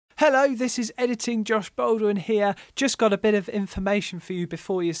Hello, this is Editing Josh Baldwin here. Just got a bit of information for you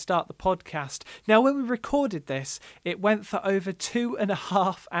before you start the podcast. Now, when we recorded this, it went for over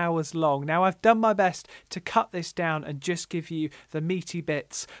 2.5 hours long. Now, I've done my best to cut this down and just give you the meaty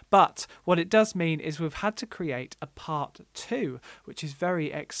bits. But what it does mean is we've had to create a part 2, which is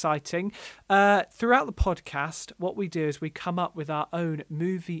very exciting. Throughout the podcast, what we do is we come up with our own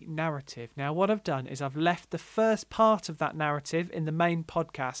movie narrative. Now, what I've done is I've left the first part of that narrative in the main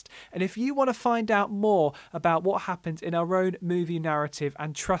podcast. And if you want to find out more about what happens in our own movie narrative,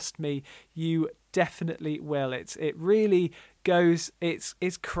 and trust me, you definitely will. It really goes. It's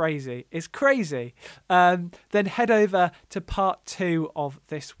crazy. It's crazy. Then head over to part 2 of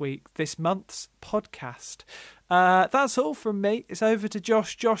this month's podcast. That's all from me. It's over to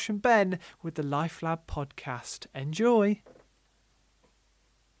Josh and Ben with the Life Lab podcast. Enjoy.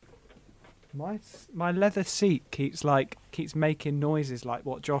 My leather seat keeps making noises like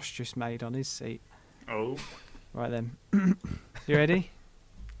what Josh just made on his seat. Oh. Right then. You ready?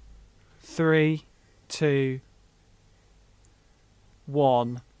 3, 2,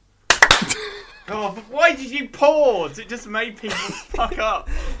 1. God, why did you pause? It just made people fuck up.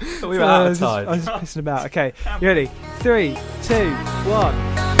 We were out of time. I was just pissing about. Okay, you ready? 3, 2, 1.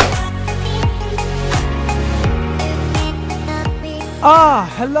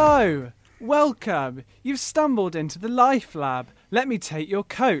 Hello. Welcome. You've stumbled into the Life Lab. Let me take your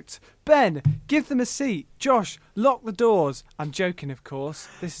coat. Ben, give them a seat. Josh, lock the doors. I'm joking, of course.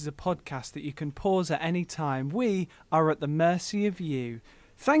 This is a podcast that you can pause at any time. We are at the mercy of you.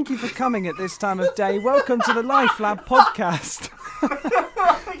 Thank you for coming at this time of day. Welcome to the Life Lab podcast.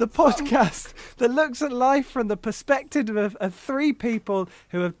 The podcast that looks at life from the perspective of 3 people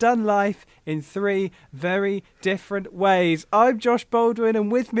who have done life in 3 very different ways. I'm Josh Baldwin,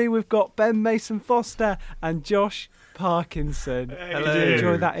 and with me we've got Ben Mason Foster and Josh Parkinson. Hello. Did you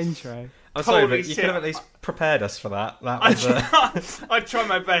enjoy that intro? I'm sorry, Holy but you shit. could have at least prepared us for that. That was I tried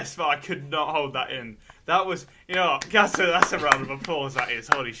my best, but I could not hold that in. That was, that's a round of applause. That is.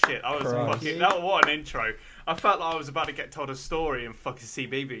 Holy shit! I was Crikey. what an intro. I felt like I was about to get told a story and fucking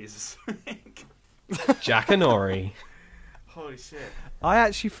CBeebies. Jack and Ori. Holy shit! I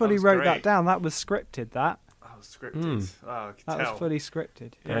actually fully was wrote great. that down. That was scripted. That was scripted. Oh, I could that tell. was fully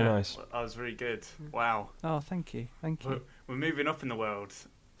scripted. Very nice. That was really good. Wow. Oh, thank you. We're moving up in the world.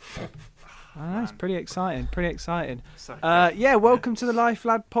 I know, it's pretty exciting. So, Welcome to the Life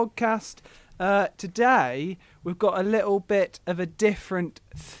Lab podcast. Today we've got a little bit of a different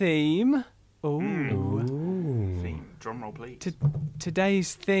theme. Theme. Drum roll, please.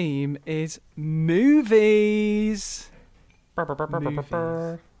 Today's theme is movies. Yeah,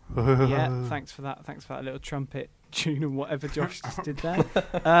 thanks for that. Thanks for that little trumpet tune and whatever Josh just did there.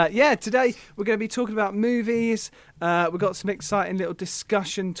 Today we're going to be talking about movies. We've got some exciting little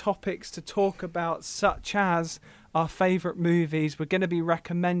discussion topics to talk about, such as our favourite movies. We're going to be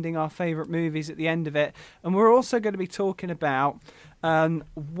recommending our favourite movies at the end of it, and we're also going to be talking about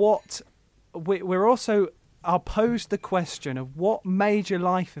I'll pose the question of what major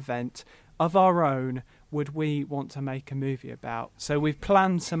life event of our own would we want to make a movie about. So we've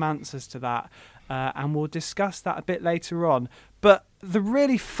planned some answers to that, and we'll discuss that a bit later on. But the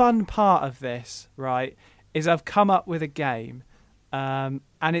really fun part of this, right, is I've come up with a game, and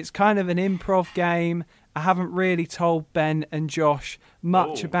it's kind of an improv game. I haven't really told Ben and Josh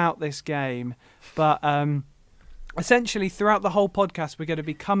much about this game, but essentially throughout the whole podcast we're going to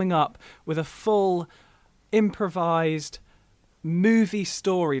be coming up with a full improvised movie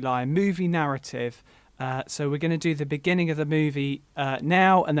storyline, movie narrative. So we're going to do the beginning of the movie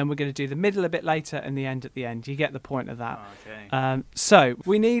now, and then we're going to do the middle a bit later and the end at the end. You get the point of that. Okay. So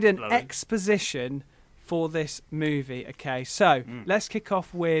we need an exposition for this movie. Okay, so let's kick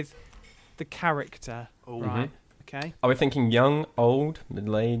off with the character. Right. Okay. Are we thinking young, old,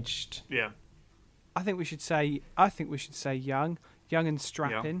 middle-aged? Yeah. I think we should say young and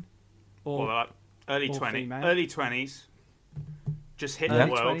strapping, Or like early or 20s. female. Early 20s. Just hit early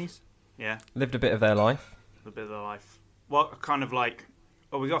the world. 20s. Yeah. Lived a bit of their life. A bit of their life. What kind of like?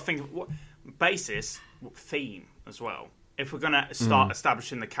 We got to think of what basis, what theme as well. If we're going to start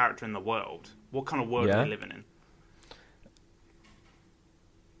establishing the character in the world, what kind of world are we living in?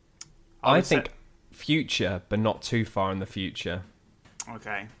 I think future, but not too far in the future.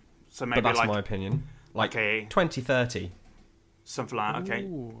 Okay. So maybe But that's like my opinion. Like okay, 2030. something like that. Okay.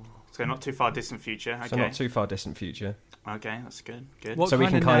 So not too far distant future. Okay. So not too far distant future. Okay, that's good. Good. What so we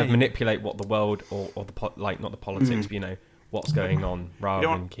kind can of kind of name? manipulate what the world or the not the politics, but what's going on rather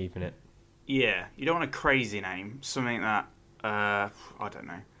than keeping it. Yeah, you don't want a crazy name, something that I don't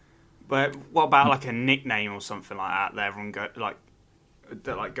know. But what about like a nickname or something like that? That everyone go like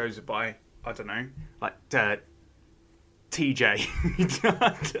that like goes by, I don't know, like TJ.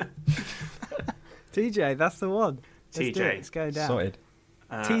 TJ, that's the one. Let's do it. TJ. It's going down. Sorted.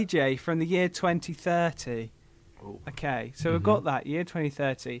 TJ from the year 2030. Ooh. Okay, so we've got that year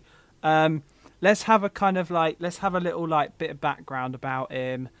 2030. Let's have a little like bit of background about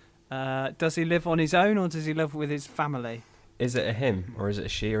him. Does he live on his own or does he live with his family? Is it a him or is it a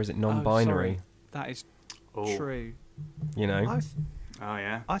she or is it Oh, non-binary? sorry. That is Ooh. true. You know. Oh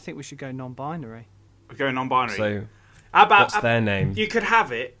yeah. I think we should go non-binary. We're going non-binary. So How about what's their name? You could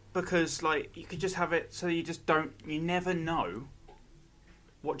have it because like you could just have it so you never know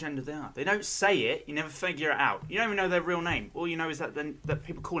what gender they are. They don't say it. You never figure it out. You don't even know their real name. All you know is that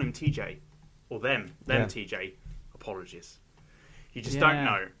people call him TJ or them Yeah. TJ. Apologies. You just don't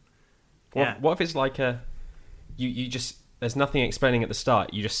know. What if it's like you just there's nothing explaining at the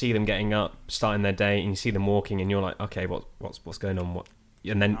start. You just see them getting up, starting their day, and you see them walking, and you're like, okay, what's going on?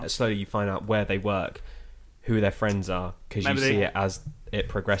 And then slowly you find out where they work, who their friends are, because you see it as it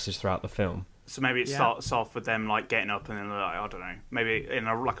progresses throughout the film. So maybe it starts off with them like getting up and then like I don't know, maybe in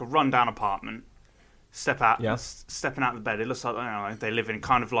a rundown apartment, stepping out of the bed. It looks like I don't know, they live in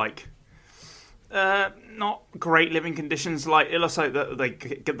kind of like not great living conditions. Like it looks like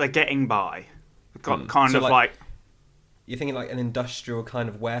they're getting by. Kind So of like you're thinking like an industrial kind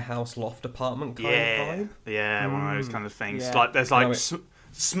of warehouse loft apartment kind of vibe. Yeah, one of those kind of things. Yeah. Like there's like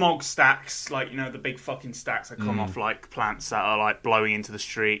smog stacks, like the big fucking stacks that come off like plants that are like blowing into the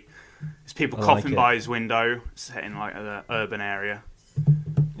street. There's people coughing by his window, set in like an urban area.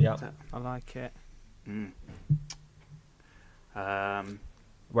 Yeah, I like it. Where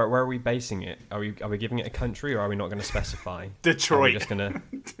are we basing it? Are we giving it a country or are we not going to specify? Detroit. Are we just gonna.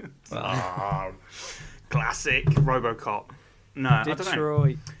 Classic RoboCop. No, Detroit. I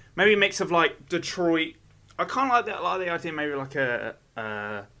don't know. Maybe a mix of like Detroit. I kind of like that. Like the idea, maybe like a.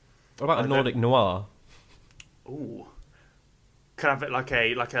 What about a Nordic noir? Ooh. Could have it like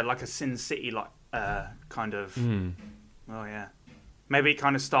a Sin City kind of. Oh yeah. Maybe it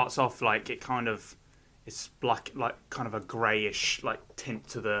kind of starts off like it's like kind of a greyish like tint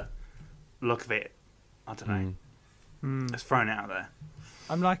to the look of it. I don't know. Let's throw it out there.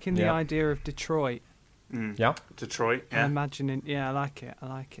 I'm liking the idea of Detroit. Yeah, Detroit. I'm Yeah. imagining. Yeah, I like it.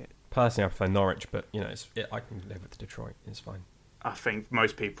 personally I prefer Norwich, but I can live with Detroit. It's fine. I think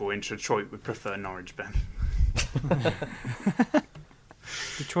most people in Detroit would prefer Norwich, Ben.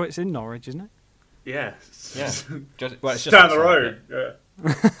 Detroit's in Norwich, isn't it? Yeah. Yeah. It's just down the outside, road.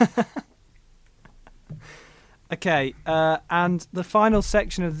 Yeah. Okay, and the final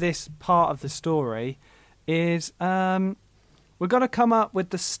section of this part of the story is we're going to come up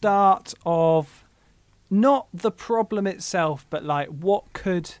with the start of not the problem itself, but like what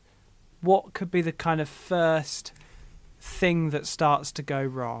could be the kind of first thing that starts to go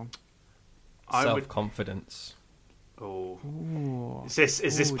wrong. Self-confidence. Oh. Ooh. Is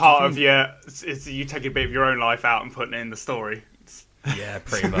this Ooh, part of your? Is you taking a bit of your own life out and putting it in the story? Yeah,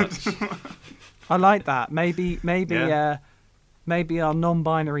 pretty much. I like that. Maybe Yeah. maybe our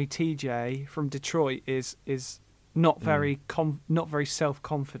non-binary TJ from Detroit is not very not very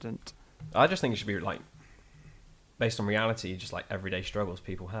self-confident. I just think it should be like based on reality, just like everyday struggles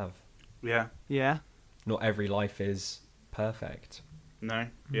people have. Yeah. Yeah. Not every life is perfect. No.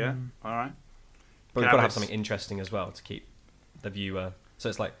 Yeah. All right. But Can we've got to I have something interesting as well to keep the viewer. So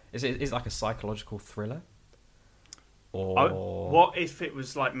it's like, is it like a psychological thriller? Or what if it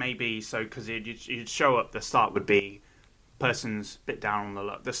was like maybe so because you'd show up. The start would be person's a bit down on the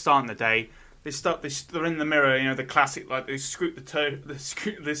luck. They're starting the day. They're in the mirror. The classic like they squeeze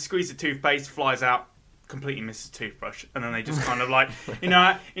the toothpaste, flies out, completely misses toothbrush, and then they just kind of like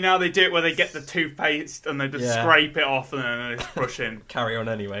how they do it where they get the toothpaste and they just scrape it off and then they just brush in. Carry on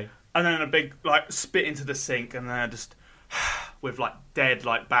anyway. And then a big like spit into the sink and then just with like dead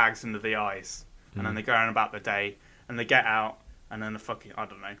like bags under the eyes, and then they go on about the day. And they get out, and then the fucking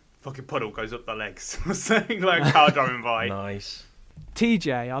puddle goes up their legs. Something like a car driving by. Nice.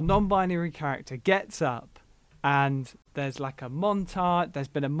 TJ, our non-binary character, gets up, and there's like a montage. There's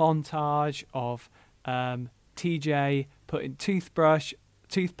been a montage of TJ putting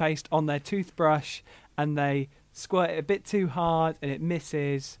toothpaste on their toothbrush, and they squirt it a bit too hard, and it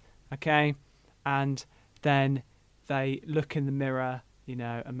misses. Okay, and then they look in the mirror,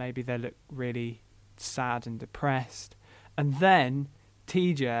 and maybe they look really sad and depressed, and then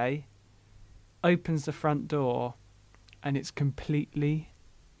TJ opens the front door and it's completely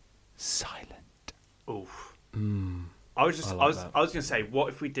silent. Oof. I I was gonna say, what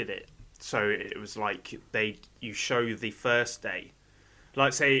if we did it so it was like you show the first day,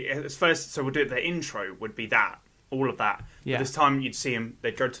 like say it's first. So we'll do it. The intro would be that, all of that. Yeah. But this time you'd see them,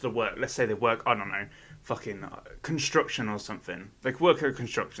 they'd go to the work. Let's say they work, I don't know, fucking construction or something. They could work at a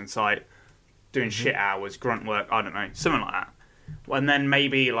construction site, doing shit hours, grunt work, I don't know, something like that. And then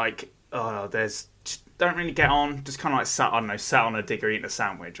maybe like, don't really get on, just kind of like sat on a digger eating a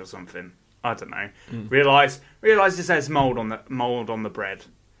sandwich or something. I don't know. Realize there's mold on the bread,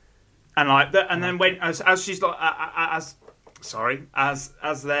 and like that. And then when as she's like as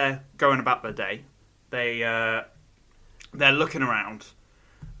they're going about their day, they're looking around,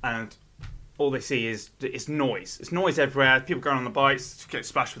 and all they see is it's noise. It's noise everywhere. People going on the bikes, get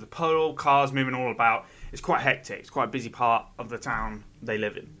splashed with a puddle, cars moving all about. It's quite hectic. It's quite a busy part of the town they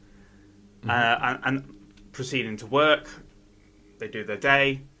live in. And proceeding to work, they do their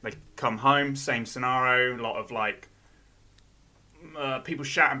day. They come home, same scenario. A lot of like people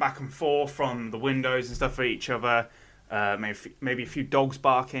shouting back and forth from the windows and stuff at each other. Maybe a few dogs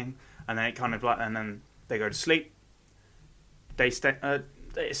barking, and then and then they go to sleep.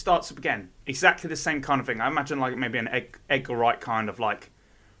 It starts up again. Exactly the same kind of thing. I imagine like maybe an Edgar Wright kind of like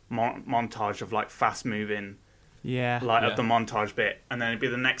montage of like fast moving. Of the montage bit, and then it'd be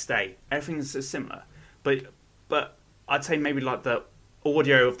the next day. Everything's similar, but I'd say maybe like the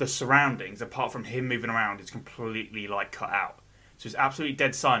audio of the surroundings, apart from him moving around, is completely like cut out. So it's absolutely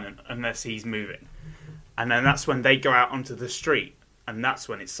dead silent unless he's moving, and then that's when they go out onto the street, and that's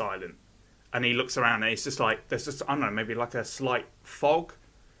when it's silent. And he looks around, and it's just like there's just I don't know, maybe like a slight fog,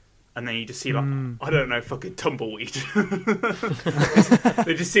 and then you just see like I don't know, fucking tumbleweed.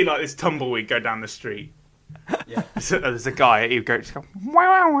 They just see like this tumbleweed go down the street. Yeah. So there's a guy who goes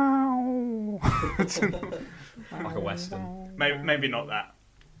wow wow wow. Like a western. Maybe not that.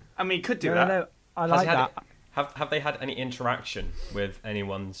 I mean, you could do that. No, I like that. Have they had any interaction with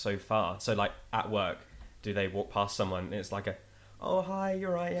anyone so far? So like at work, do they walk past someone and it's like oh hi,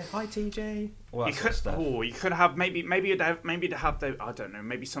 you're right, yeah, hi TJ. All that sort of stuff. You could have maybe to have the I don't know,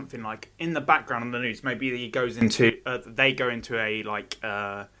 maybe something like in the background on the news. Maybe he goes into they go into a like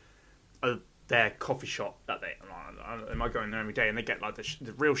their coffee shop that they might go in there every day, and they get like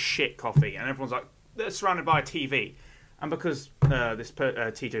the real shit coffee, and everyone's like they're surrounded by a TV, and because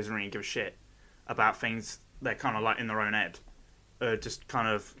TJ doesn't really give a shit about things, they're kind of like in their own head, just kind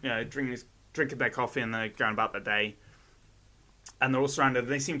of drinking their coffee, and they're going about their day, and they're all surrounded.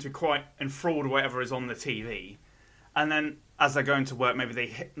 They seem to be quite enthralled with whatever is on the TV, and then as they're going to work, maybe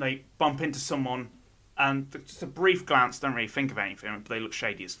they bump into someone, and just a brief glance, don't really think of anything, but they look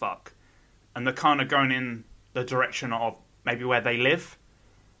shady as fuck. And they're kind of going in the direction of maybe where they live,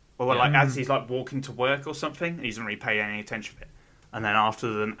 or like as he's like walking to work or something, he doesn't really pay any attention to it. And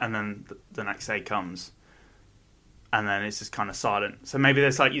then the next day comes, and then it's just kind of silent. So maybe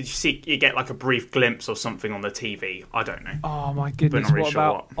there's like you get like a brief glimpse or something on the TV. I don't know. Oh my goodness! Really what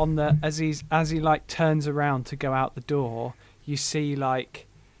about on the as he like turns around to go out the door? You see like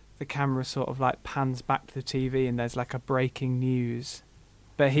the camera sort of like pans back to the TV, and there's like a breaking news.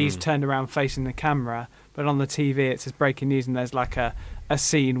 But he's turned around facing the camera, but on the TV it says breaking news, and there's like a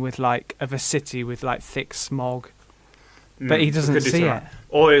scene with like of a city with like thick smog, but he doesn't see it.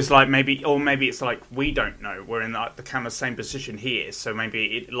 Or it's like maybe it's like we don't know. We're in like the camera's same position he is, so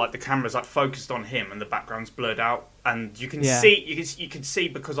maybe like the camera's like focused on him and the background's blurred out, and you can see you can see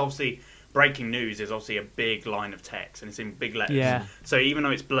because obviously breaking news is obviously a big line of text and it's in big letters. Yeah. So even though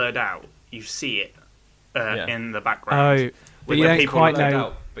it's blurred out, you see it in the background. Oh. But you don't quite know.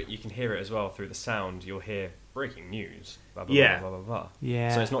 Out, but you can hear it as well through the sound. You'll hear breaking news. Blah, blah, blah, blah, blah, blah.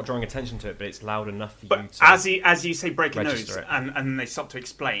 Yeah. So it's not drawing attention to it, but it's loud enough for you to. As you say breaking news, and they stop to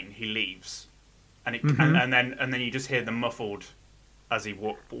explain, he leaves, and then you just hear them muffled as he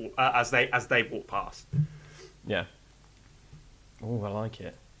as they walk past. Yeah. Oh, I like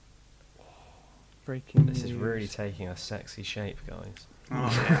it. Breaking This news. is really taking a sexy shape, guys.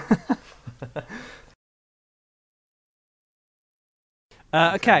 Oh yeah.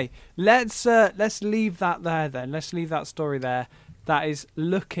 Okay, let's leave that there then. Let's leave that story there. That is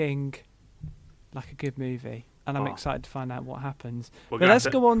looking like a good movie, and I'm excited to find out what happens. But let's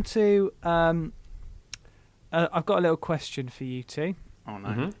go on to. I've got a little question for you two. Oh no.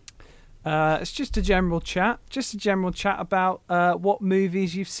 Mm-hmm. It's just a general chat. Just a general chat about what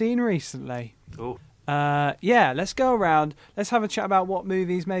movies you've seen recently. Cool. Yeah, let's go around. Let's have a chat about what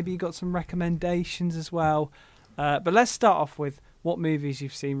movies. Maybe you got some recommendations as well. But let's start off with what movies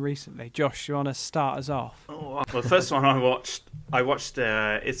you've seen recently. Josh, you want to start us off? Oh, well, the first one I watched. I don't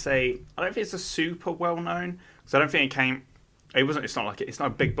think it's a super well known because I don't think it came. It wasn't. It's not like it's not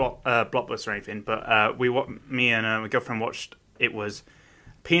a big blockbuster or anything. But me and my girlfriend watched. It was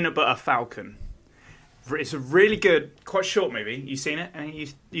Peanut Butter Falcon, It's a really good, quite short movie. You seen it? Any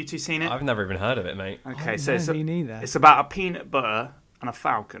you two seen it? I've never even heard of it, mate. Okay, Oh, so no, me neither. it's about a peanut butter and a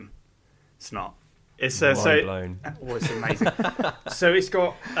falcon. It's not. It's Mind so. blown. Oh, it's amazing. So it's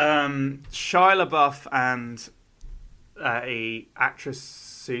got Shia LaBeouf and a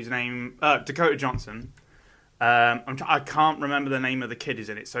actress whose name Dakota Johnson. I can't remember the name of the kid who's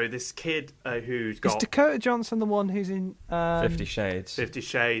in it. So this kid who's Is got Dakota Johnson the one who's in 50 Shades. 50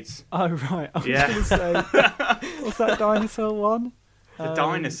 Shades. Oh right, I was Yeah. going to say, what's that dinosaur one? The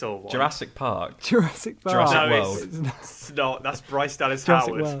dinosaur one. Jurassic Park. Jurassic Park. Jurassic No, World. It's not It's not. That's Bryce Dallas Jurassic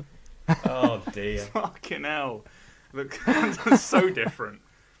Howard. World. Oh dear. Fucking hell. Look, that's so different.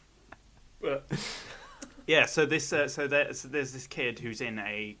 But, yeah, so there's this kid who's in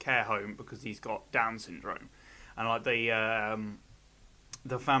a care home because he's got Down syndrome. And like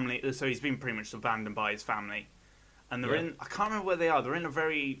the family, so he's been pretty much abandoned by his family. And they're I can't remember where they are. They're in a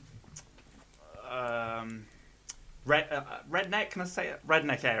very redneck, can I say it?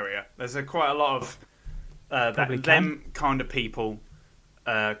 Redneck area. There's quite a lot of them kind of people.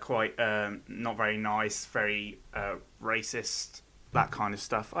 Quite not very nice, very racist, that kind of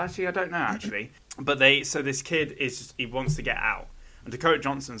stuff. Actually, I don't know actually, but this kid he wants to get out, and Dakota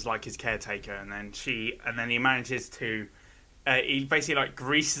Johnson's like his caretaker, and then he manages to he basically like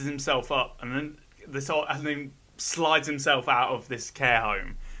greases himself up, and then slides himself out of this care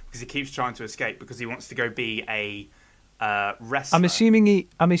home because he keeps trying to escape because he wants to go be a wrestler. I'm assuming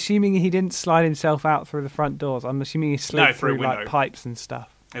he didn't slide himself out through the front doors. I'm assuming he slid through a through like window. pipes and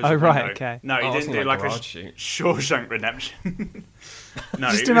stuff. It was Oh a right, window. okay. No, he Oh, didn't do like like a Garage Shoot. Shawshank Redemption. No,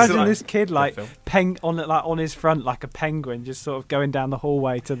 Just it was imagine like- this kid like film. on his front like a penguin, just sort of going down the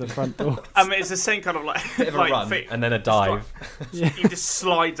hallway to the front door. I mean, it's the same kind of like Bit of a like run and then a dive. Yeah. He just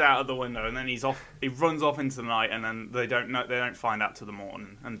slides out of the window and then he's off. He runs off into the night, and then they don't find out till the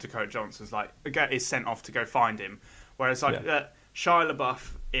morning. And Dakota Johnson's like is sent off to go find him. Whereas like Shia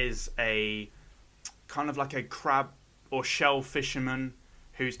LaBeouf is a kind of like a crab or shell fisherman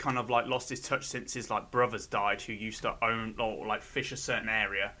who's kind of like lost his touch since his like brothers died, who used to own or like fish a certain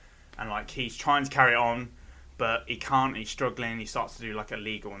area, and like he's trying to carry it on, but he can't. He's struggling. He starts to do like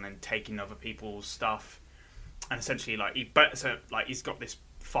illegal and then taking other people's stuff, and essentially like he's got this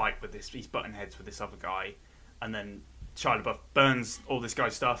fight with he's butting heads with this other guy, and then Shia LaBeouf burns all this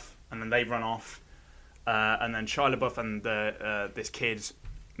guy's stuff, and then they run off, and then Shia LaBeouf and this kid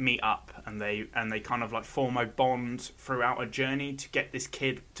meet up, and they kind of like form a bond throughout a journey to get this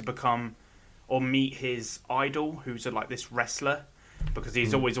kid to become or meet his idol, who's like this wrestler, because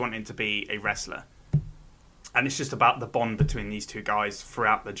he's always wanting to be a wrestler, and it's just about the bond between these two guys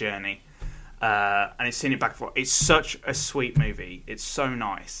throughout the journey. And it's seen it back and forth. It's such a sweet movie. It's so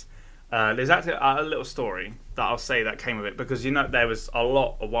nice. There's actually a little story that I'll say that came of it, because there was a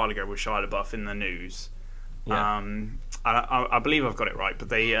while ago with Shia LaBeouf in the news. Yeah. I believe I've got it right, but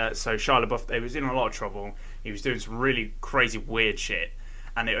so Shia LaBeouf, he was in a lot of trouble. He was doing some really crazy, weird shit,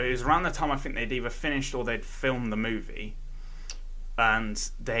 and it was around the time I think they'd either finished or they'd filmed the movie, and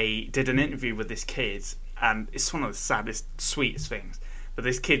they did an interview with this kid, and it's one of the saddest, sweetest things. But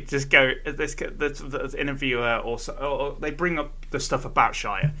this kid the interviewer or they bring up the stuff about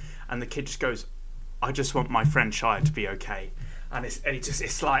Shia, and the kid just goes, "I just want my friend Shia to be okay." And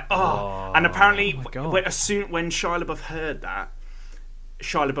it's like, oh. And apparently, my God. when Shia LaBeouf heard that,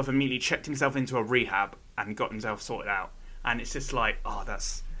 Shia LaBeouf immediately checked himself into a rehab and got himself sorted out. And it's just like, oh,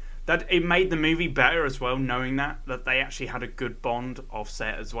 that it made the movie better as well, knowing that they actually had a good bond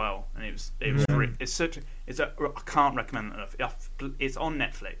offset as well. And it was I can't recommend it enough. It's on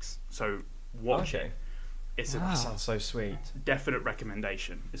Netflix, so watch it. It's That sounds so sweet. definite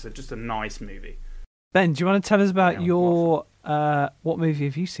recommendation. It's just a nice movie. Ben, do you want to tell us about Yeah, your what movie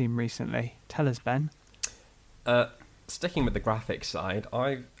have you seen recently? Tell us, Ben. Sticking with the graphics side,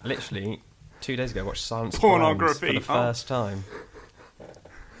 I literally 2 days ago watched Silence of the Pornography. Lambs for the first time.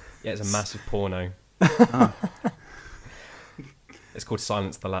 Yeah, it's a massive porno. It's called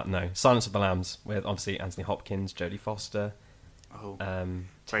Silence of the Lambs, with obviously Anthony Hopkins, Jodie Foster, Oh,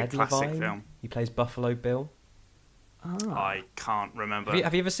 very Ted classic Levine. film. He plays Buffalo Bill. I can't remember.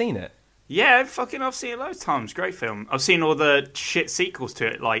 Have you ever seen it? Yeah, I've seen it loads of times. Great film. I've seen all the shit sequels to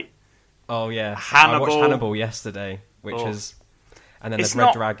it, like Oh yeah, Hannibal. I watched Hannibal yesterday, which is, and then It's there's Red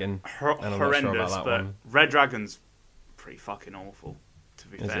not Dragon. And I'm not sure horrendous, about that but one. Red Dragon's pretty fucking awful. To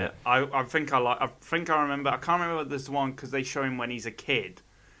be Is fair, it? I think I remember. I can't remember this one because they show him when he's a kid.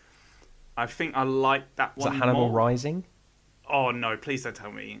 I think I like that Is one. that Hannibal more. Rising? Oh no! Please don't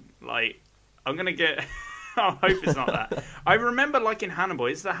tell me. Like, I'm gonna get. I hope it's not that. I remember liking Hannibal.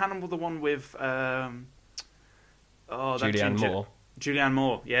 Is the Hannibal the one with? That Julianne ginger- Moore, Julianne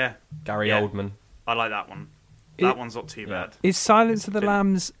Moore. Yeah. Gary Yeah. Oldman. I like that one. That one's not too bad. Is Silence of the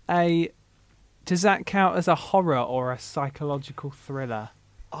Lambs does that count as a horror or a psychological thriller?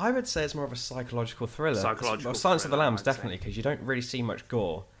 I would say it's more of a psychological thriller. Psychological Silence of the thriller, Lambs, I'd definitely, because you don't really see much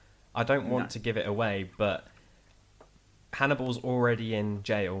gore. I don't want to give it away, but Hannibal's already in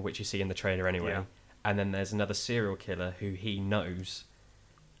jail, which you see in the trailer anyway. Yeah. And then there's another serial killer who he knows,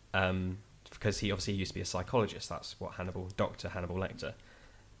 because he obviously used to be a psychologist. That's what Dr. Hannibal Lecter.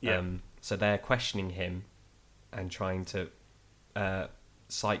 Yeah. So they're questioning him and trying to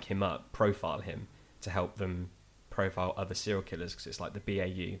psych him up, profile him, to help them profile other serial killers, because it's like the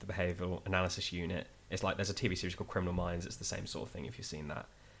BAU, the Behavioural Analysis Unit. It's like there's a TV series called Criminal Minds. It's the same sort of thing, if you've seen that,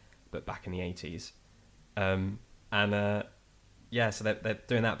 but back in the 80s. So they're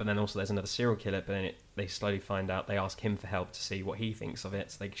doing that, but then also there's another serial killer, but then they slowly find out, they ask him for help to see what he thinks of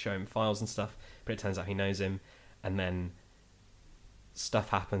it, so they show him files and stuff, but it turns out he knows him, and then stuff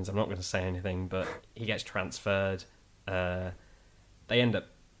happens. I'm not going to say anything, but he gets transferred. They end up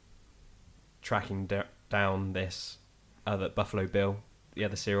tracking down this other Buffalo Bill, the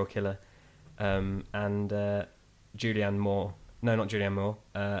other serial killer, and Julianne Moore. No, not Julianne Moore.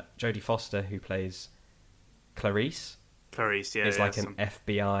 Jodie Foster, who plays Clarice, is like an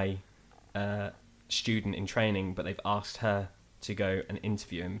FBI student in training, but they've asked her to go and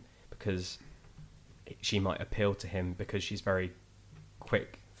interview him because she might appeal to him because she's very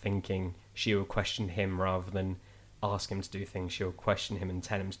quick thinking. She will question him rather than ask him to do things. She'll question him and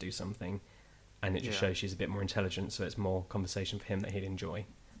tell him to do something, and it just shows she's a bit more intelligent, so it's more conversation for him that he'd enjoy,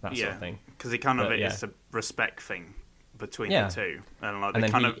 that sort of thing. Because it it's a respect thing between the two, and like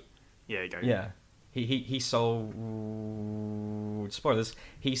he spoilers,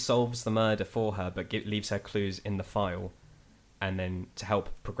 he solves the murder for her, but leaves her clues in the file, and then to help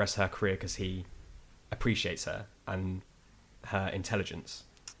progress her career, because he appreciates her and her intelligence,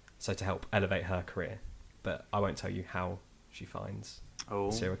 so to help elevate her career. But I won't tell you how she finds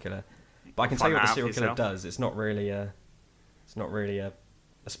the serial killer. But I can tell you what the serial killer does. It's not really a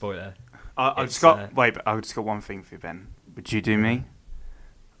spoiler. I've just got one thing for you, Ben. Would you do me?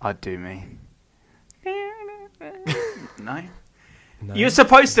 I'd do me. No. You're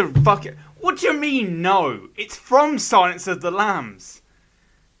supposed to fuck it. What do you mean, no? It's from Silence of the Lambs.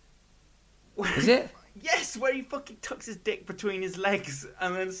 Is it? Yes, where he fucking tucks his dick between his legs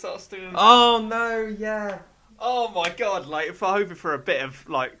and then starts doing... Oh, no, yeah. Oh, my God. Like, if I hope for a bit of,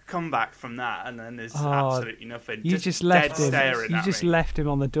 like, comeback from that, and then there's absolutely nothing. You just left him. You just left him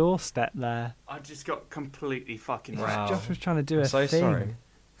on the doorstep there. I just got completely fucking... Wow. Josh was trying to do a so thing. Sorry.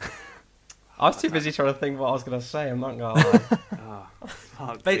 I was too busy trying to think what I was going to say. I'm not going to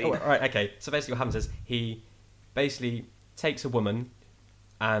lie. Right, okay. So basically what happens is he basically takes a woman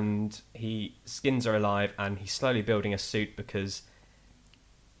and he skins her alive, and he's slowly building a suit because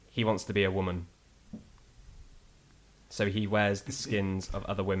he wants to be a woman. So he wears the skins of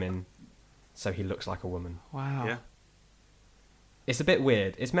other women so he looks like a woman. Wow. Yeah. It's a bit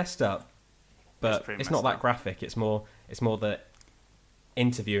weird. It's messed up, but it's not that graphic. It's more the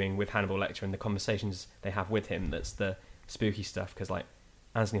interviewing with Hannibal Lecter and the conversations they have with him that's the spooky stuff, because like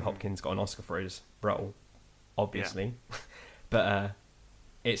Anthony Hopkins got an Oscar for his role, obviously. Yeah. But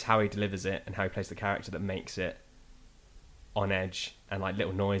it's how he delivers it and how he plays the character that makes it on edge, and like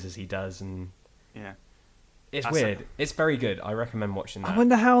little noises he does, and it's weird. It's very good. I recommend watching that. I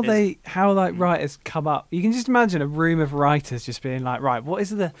wonder how writers come up. You can just imagine a room of writers just being like, right, what is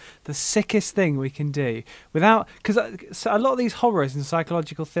the sickest thing we can do without, because a lot of these horrors and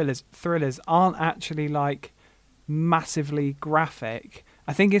psychological thrillers aren't actually like massively graphic.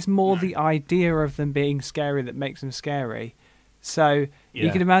 I think it's more the idea of them being scary that makes them scary. So you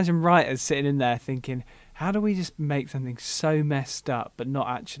can imagine writers sitting in there thinking, how do we just make something so messed up but not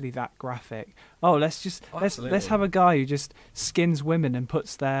actually that graphic? Oh, let's have a guy who just skins women and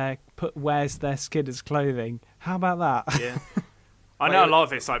wears their skin as clothing. How about that? Yeah, I know a lot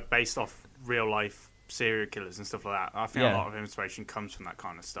of it's like based off real life serial killers and stuff like that. I think a lot of inspiration comes from that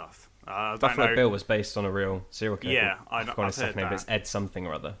kind of stuff. Buffalo Bill was based on a real serial killer. Yeah, I've got his second name, but it's Ed something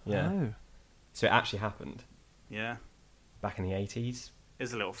or other. Yeah, so it actually happened. Yeah, back in the 80s.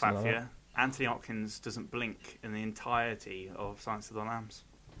 Here's a little fact for you. Anthony Hopkins doesn't blink in the entirety of Silence of the Lambs.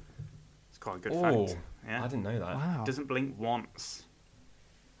 It's quite a good fact. Yeah, I didn't know that. Wow. Doesn't blink once.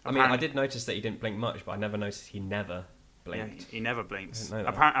 I mean, I did notice that he didn't blink much, but I never noticed he never blinked. Yeah, he never blinks. I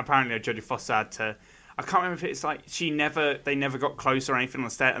didn't know that. Apparently, Jodie Foster had to... I can't remember if it's like they never got close or anything on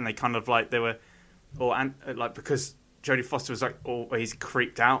the set, and they kind of like because Jodie Foster was like always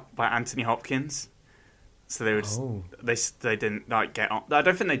creeped out by Anthony Hopkins. So they would they didn't like get on. I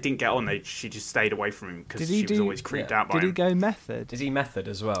don't think they didn't get on. She just stayed away from him because she was always creeped out by him. Did he go method? Is he method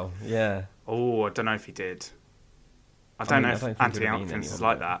as well? Yeah. Oh, I don't know if he did. I don't know if Anthony Hopkins is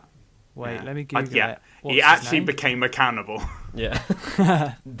like that. Wait, let me Google it. What's He actually became a cannibal. Yeah.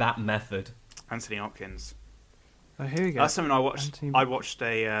 That method. Anthony Hopkins. Oh, here we go. That's something I watched. I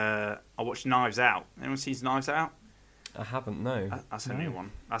watched Knives Out. Anyone sees Knives Out? I haven't, no. That's a new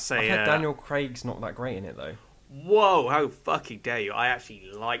one. I've heard Daniel Craig's not that great in it, though. Whoa, how fucking dare you. I actually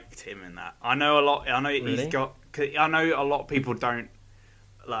liked him in that. I know Really? he's got... I know a lot of people don't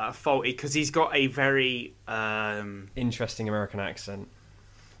like faulty because he's got a very... Interesting American accent.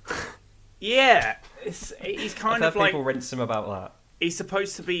 Yeah. He's kind of like... people rinse him about that. He's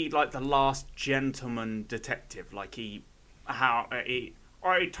supposed to be like the last gentleman detective. Like I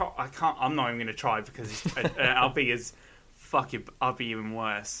can't. I'm not even going to try because I'll be even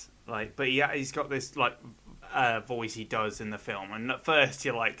worse. Like, but he's got this like voice he does in the film, and at first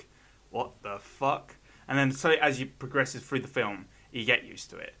you're like, what the fuck? And then so as you progress through the film, you get used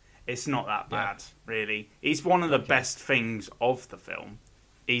to it. It's not that bad, really. He's one of the best things of the film.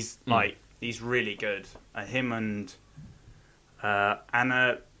 He's he's really good. Him and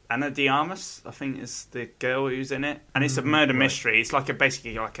Anna de Armas, I think, is the girl who's in it, and it's a murder mystery. It's like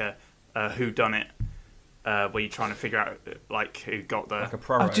basically like a whodunit, where you're trying to figure out like who got the. Like a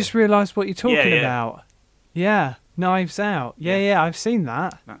Poirot. I just realised what you're talking about. Yeah, Knives Out. Yeah, I've seen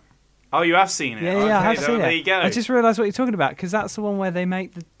that. Oh, you have seen it. Yeah, I have seen it. There you go. I just realised what you're talking about because that's the one where they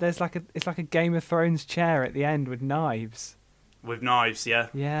make it's like a Game of Thrones chair at the end with knives. With knives, yeah.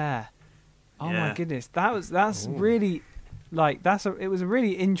 Yeah. Oh Yeah. my goodness, that's really. Like it was a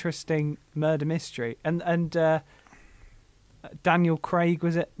really interesting murder mystery, and Daniel Craig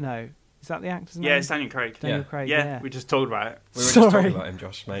was it? No, is that the actor's name? Yeah, it's Daniel Craig. Daniel Craig. Yeah, we just talked about it. We were just Sorry. talking about him,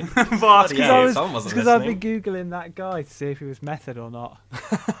 Josh, mate. Because I've been googling that guy to see if he was method or not.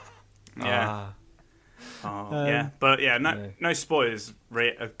 Yeah. Yeah, but yeah, no spoilers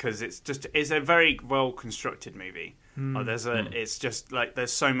because it's a very well constructed movie. It's just like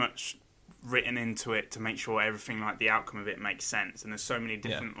there's so much written into it to make sure everything like the outcome of it makes sense, and there's so many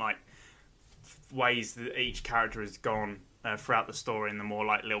different like ways that each character has gone throughout the story, and the more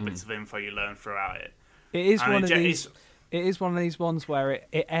like little bits of info you learn throughout it. It is one of these. It is one of these ones where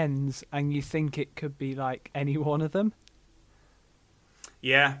it ends and you think it could be like any one of them.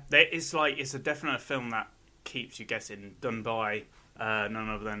 Yeah, it's a definite film that keeps you guessing. Done by none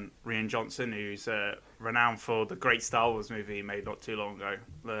other than Rian Johnson, who's renowned for the great Star Wars movie he made not too long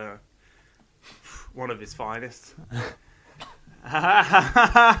ago. One of his finest.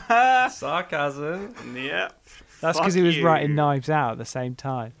 Sarcasm. Yeah. That's because he was writing Knives Out at the same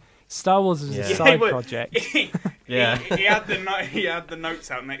time. Star Wars was a side project. He had the notes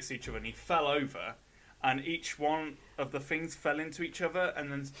out next to each other, and he fell over, and each one of the things fell into each other,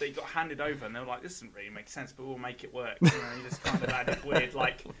 and then they got handed over, and they were like, "This doesn't really make sense, but we'll make it work." And he just kind of added weird,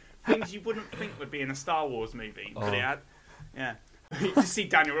 like things you wouldn't think would be in a Star Wars movie, but he had, yeah. You just see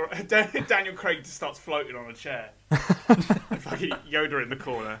Daniel Craig just starts floating on a chair. Fucking Yoda in the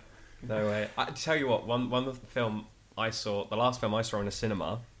corner. No way. I tell you what, one of the the last film I saw in a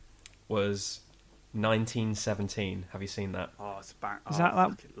cinema was 1917. Have you seen that? Oh, it's a bang. Is that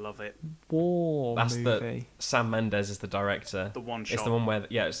love it. War That's movie? Sam Mendes is the director. The one shot. It's the one where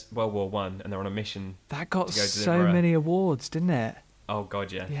it's World War One, and they're on a mission. That got to go so deliver many awards, didn't it? Oh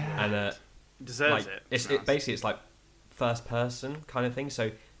god, yeah. Yeah. And deserves like, it. Basically it's like first person kind of thing.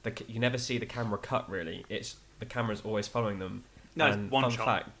 So you never see the camera cut really. It's the camera's always following them. No, and one fun shot.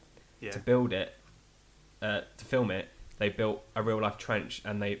 fact, to build it, to film it, they built a real life trench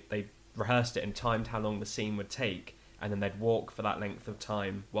and they rehearsed it and timed how long the scene would take, and then they'd walk for that length of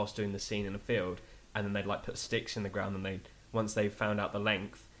time whilst doing the scene in a field, and then they'd like put sticks in the ground, and once they found out the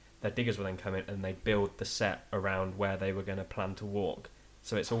length, their diggers would then come in and they'd build the set around where they were going to plan to walk.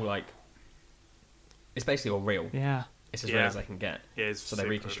 So it's all like, it's basically all real. Yeah. It's as real as they can get. Yeah, so they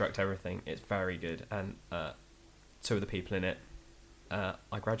reconstruct everything. It's very good, and two of the people in it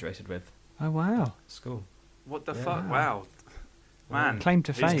I graduated with. Oh wow! School. What the fuck? Wow, man! Claim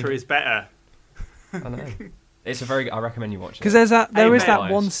to fame. His career's better. I know. It's a very. I recommend you watch it. Because there is that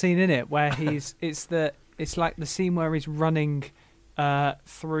one scene in it where it's like the scene where he's running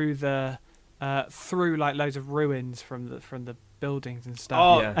through like loads of ruins from the buildings and stuff.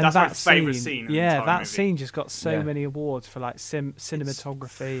 Oh, and that's my favourite scene. Yeah, that scene just got so many awards for like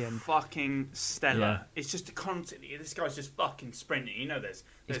cinematography and fucking stellar. Yeah. It's just constantly. This guy's just fucking sprinting. You know, there's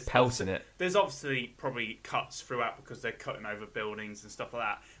pelting it. There's obviously probably cuts throughout because they're cutting over buildings and stuff like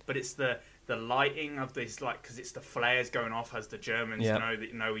that. But it's the the lighting of this, like, because it's the flares going off as the Germans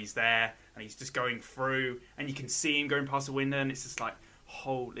know he's there, and he's just going through, and you can see him going past the window, and it's just like,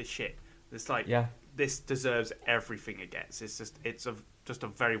 holy shit! It's like, this deserves everything it gets. It's just a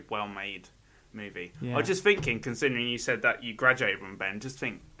very well made movie. I was just thinking, considering you said that you graduated from Ben, just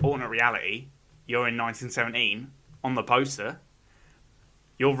think, alternate reality, you're in 1917 on the poster,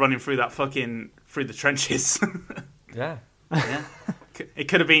 you're running through the trenches. Yeah. It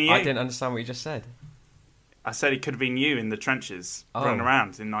could have been you. I didn't understand what you just said. I said it could have been you in the trenches running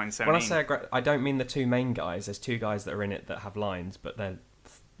around in 1917. When I say I don't mean the two main guys. There's two guys that are in it that have lines, but they're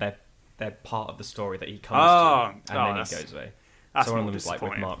part of the story that he comes to, and then he goes away. So one of them's like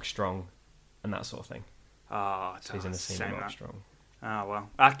with Mark Strong and that sort of thing. Oh, so he's in a scene with Mark Strong. Oh, well.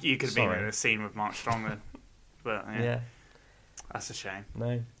 You could have been in a scene with Mark Strong then. But, yeah. That's a shame.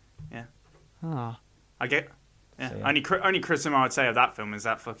 No. Yeah. Ah. I get... Yeah. So, only criticism I would say of that film is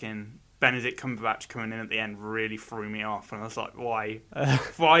that fucking Benedict Cumberbatch coming in at the end really threw me off. And I was like, why?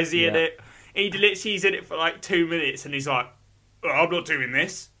 Why is he in it? He's in it for like 2 minutes and he's like, oh, I'm not doing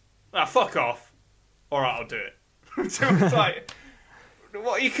this. Fuck off. All right, I'll do it. So it's like...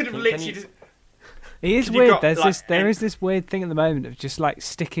 What, you could have literally just... It is weird. There is this weird thing at the moment of just like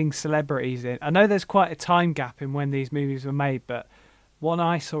sticking celebrities in. I know there's quite a time gap in when these movies were made, but one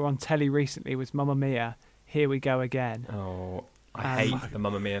I saw on telly recently was Mamma Mia, Here We Go Again. Oh, I hate the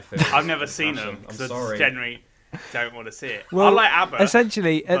Mamma Mia film. I've never seen them. I'm sorry. I generally don't want to see it. Well, I like ABBA.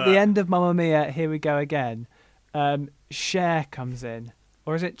 Essentially, at the end of Mamma Mia, Here We Go Again, Cher comes in.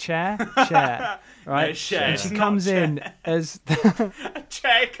 Or is it Cher? Cher, right? No, Cher. And she comes in as... a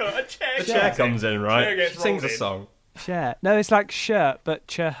chair comes in, right? She sings a song. Cher. No, it's like shirt, but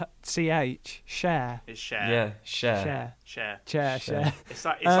CH. Cher. It's Cher. Yeah, Cher. Cher. It's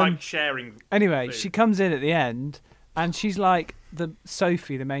like sharing. Anyway, food. she comes in at the end, and she's like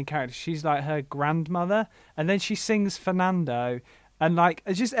Sophie, the main character. She's like her grandmother, and then she sings Fernando, and like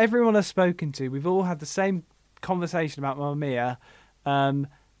it's just everyone I've spoken to, we've all had the same conversation about Mamma Mia.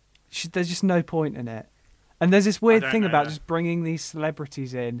 There's just no point in it, and there's this weird thing about just bringing these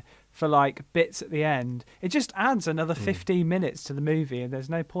celebrities in for like bits at the end. It just adds another 15 minutes to the movie, and there's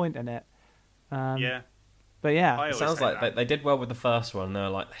no point in it. But yeah, it sounds like they did well with the first one. They were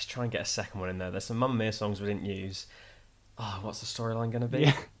like, let's try and get a second one in there. There's some Mamma Mia songs we didn't use. Oh, what's the storyline going to be?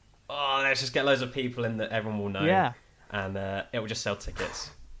 Yeah. Oh, let's just get loads of people in that everyone will know. Yeah, and it will just sell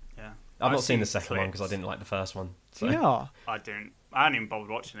tickets. Yeah, I've not seen the second one because I didn't like the first one. So. Yeah, I hadn't even bothered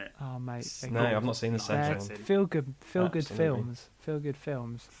watching it. Oh mate, no, I've not seen the second one. Feel good films. Feel good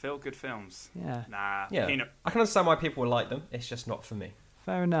films. Yeah. Nah. Yeah. I can understand why people would like them. It's just not for me.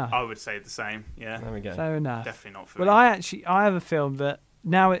 Fair enough. I would say the same. Yeah. There we go. Fair enough. Definitely not for me. Well, I have a film that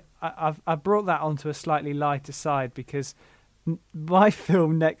now I've brought that onto a slightly lighter side because my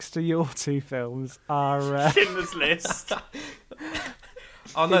film next to your two films are Schindler's List.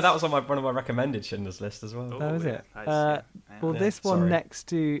 Oh no, that was on one of my recommended Schindler's List as well. That was it. Well, this one next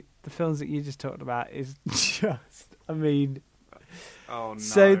to the films that you just talked about is just, I mean... Oh no.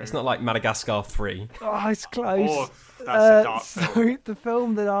 So, it's not like Madagascar 3. Oh, it's close. Oh, that's a dark film. So the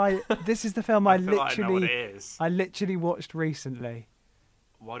film that this is the film I feel like I know what it is. I literally watched recently.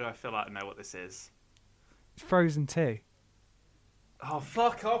 Why do I feel like I know what this is? It's Frozen 2. Oh,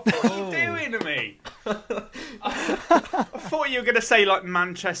 fuck off. What are you doing to me? I thought you were going to say, like,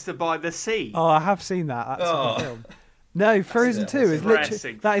 Manchester by the Sea. Oh, I have seen that. That's the film. No, Frozen 2 is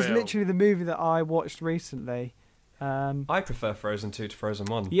literally the movie that I watched recently. I prefer Frozen 2 to Frozen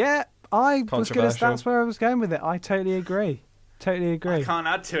 1. Yeah, that's where I was going with it. I totally agree. I can't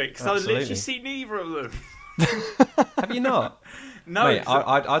add to it because I literally see neither of them. Have you not? No. Mate,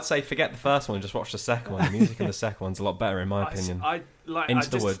 I'd say forget the first one and just watch the second one. The music in the second one's a lot better in my opinion. Into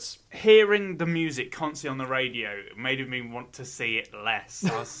the Woods. Hearing the music constantly on the radio made me want to see it less.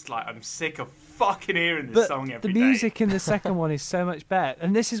 I was like, I'm sick of fucking hearing this song every day. The music in the second one is so much better.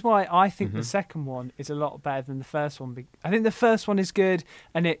 And this is why I think the second one is a lot better than the first one. I think the first one is good,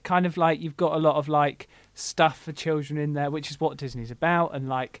 and it kind of like, you've got a lot of like stuff for children in there, which is what Disney's about, and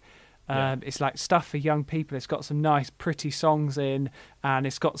like... It's like stuff for young people. It's got some nice, pretty songs in, and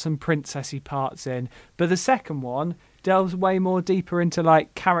it's got some princessy parts in. But the second one delves way more deeper into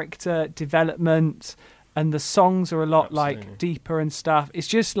like character development, and the songs are a lot like deeper and stuff. It's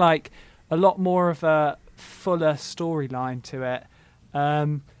just like a lot more of a fuller storyline to it.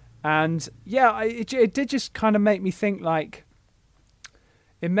 And yeah, it did just kind of make me think. Like,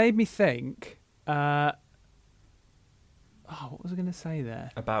 it made me think. What was I going to say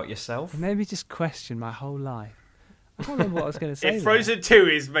there? About yourself? Maybe just question my whole life. I can't remember what I was going to say. If Frozen 2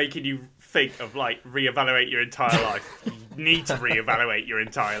 is making you think of, like, reevaluate your entire life, need to reevaluate your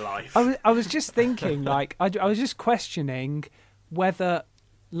entire life. I was just thinking, like, I was just questioning whether,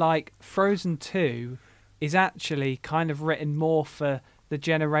 like, Frozen 2 is actually kind of written more for the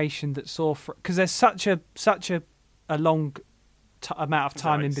generation that saw... Because there's such a long amount of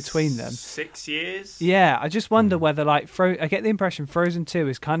time in between them. 6 years? Yeah, I just wonder whether, like, I get the impression Frozen 2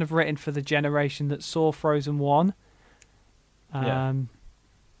 is kind of written for the generation that saw Frozen 1. Yeah.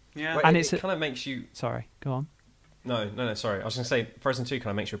 Well, And it kind of makes you... Sorry, go on. No, sorry. I was going to say, Frozen 2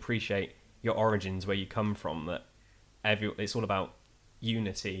 kind of makes you appreciate your origins, where you come from, that it's all about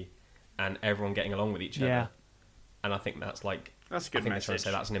unity and everyone getting along with each other. And I think that's like... That's a good message. I would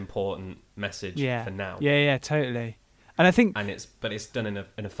say that's an important message for now. Yeah, totally. And I think... But it's done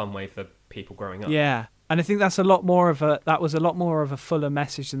in a fun way for people growing up. Yeah. And I think that was a lot more of a fuller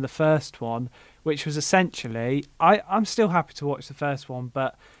message than the first one, which was essentially... I'm still happy to watch the first one,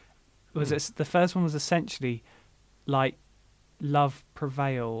 but the first one was essentially like love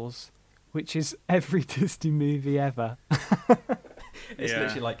prevails, which is every Disney movie ever. It's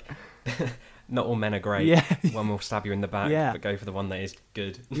literally like not all men are great. Yeah. One will stab you in the back, but go for the one that is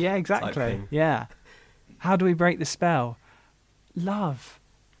good. Yeah, exactly. Yeah. How do we break the spell? Love.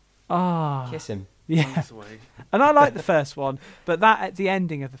 Kiss him. Yeah. And I like the first one, but that at the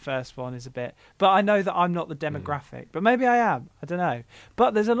ending of the first one is a bit... But I know that I'm not the demographic, but maybe I am. I don't know.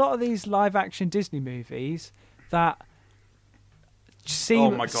 But there's a lot of these live-action Disney movies that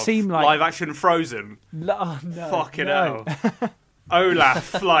seem like... Live-action Frozen? Oh, no. Fucking hell.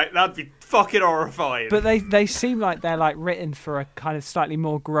 Olaf, like, that'd be fucking horrifying. But they seem like they're, like, written for a kind of slightly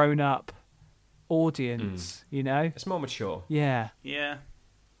more grown-up audience, you know? It's more mature. Yeah. Yeah.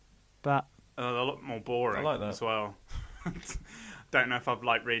 But... a lot more boring I like that as well. Don't know if I've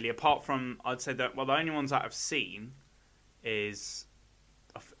like really, apart from, I'd say that, well, the only ones that I've seen is,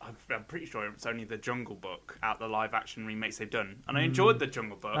 I'm pretty sure it's only the Jungle Book out the live action remakes they've done. And I enjoyed the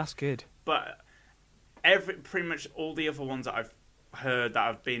Jungle Book. That's good. But pretty much all the other ones that I've heard that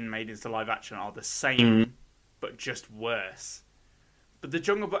have been made into live action are the same, but just worse. But the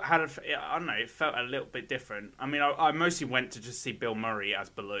Jungle Book had, I don't know, it felt a little bit different. I mean, I mostly went to just see Bill Murray as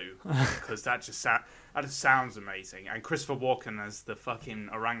Baloo, because that just sounds amazing. And Christopher Walken as the fucking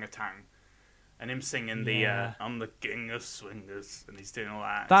orangutan. And him singing I'm the king of swingers, and he's doing all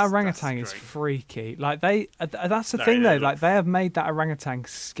that. That orangutan is freaky. Like, that's the thing, though. Like, they have made that orangutan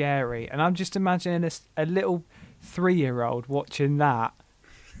scary. And I'm just imagining a little 3-year-old watching that.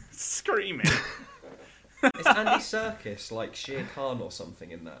 Screaming. Is Andy Serkis like Shere Khan or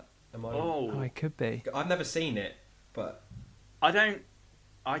something in that? Oh, it could be. I've never seen it, but I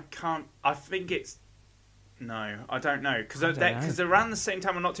think it's... No, I don't know. Because around the same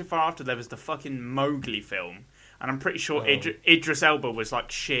time, or not too far after, there was the fucking Mowgli film. And I'm pretty sure Idris Elba was like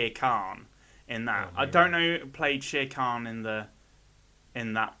Shere Khan in that. I don't know who played Shere Khan in the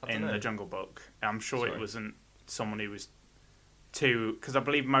Jungle Book. I'm sure it wasn't someone who was too... Because I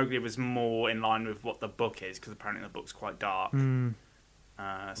believe Mowgli was more in line with what the book is, because apparently the book's quite dark. Oh,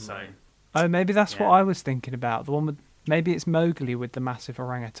 maybe that's what I was thinking about. The one with... Maybe it's Mowgli with the massive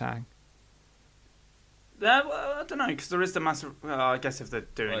orangutan. Well, I don't know, because there is the massive... I guess if they're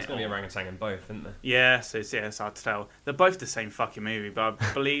doing there's going to be orangutan in both, isn't there? Yeah, so it's hard to tell. They're both the same fucking movie, but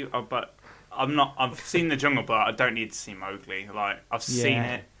I believe... but I'm not... I've seen the Jungle Book. I don't need to see Mowgli. Like, I've seen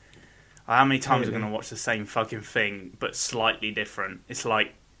it. How many times am I going to watch the same fucking thing, but slightly different? It's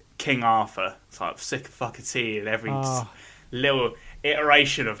like King Arthur. It's like, I'm sick of fucking seeing every little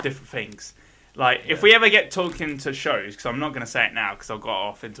iteration of different things. Like, if we ever get talking to shows, because I'm not going to say it now, because I got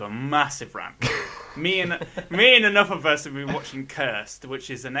off into a massive rant. me and enough of us have been watching Cursed, which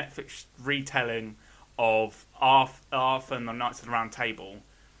is a Netflix retelling of Arthur and the Knights of the Round Table,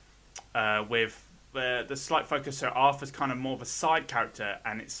 with the slight focus. So Arthur's kind of more of a side character,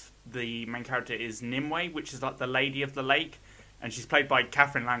 and the main character is Nimue, which is like the Lady of the Lake, and she's played by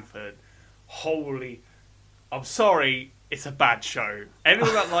Catherine Langford. Holy, I'm sorry, it's a bad show.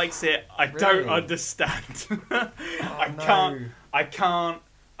 Anyone that likes it, I don't understand. I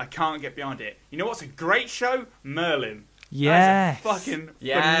can't get behind it. You know what's a great show? Merlin. Yeah, fucking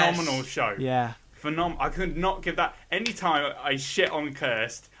phenomenal show. Yeah, I could not give that. Anytime I shit on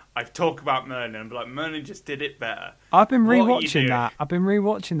Cursed, I talk about Merlin and be like, Merlin just did it better. I've been rewatching that. I've been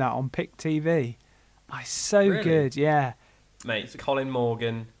rewatching that on Pick TV. It's so good, yeah. Mate, Colin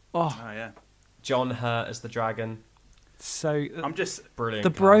Morgan. Oh yeah. John Hurt as the dragon. So I'm just brilliant.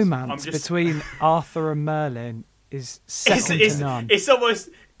 The bromance between Arthur and Merlin is second to none. It's almost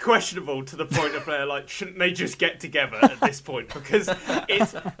questionable to the point of like, shouldn't they just get together at this point? Because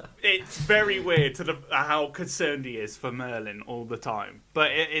it's very weird to how concerned he is for Merlin all the time. But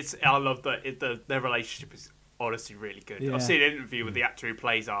I love that their relationship is honestly really good. Yeah. I've seen an interview with the actor who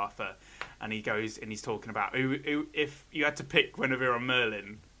plays Arthur, and he goes and he's talking about who if you had to pick Guinevere or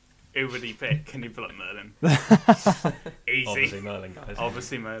Merlin, who would he pick? Can you be like Merlin? Easy. Obviously Merlin, guys.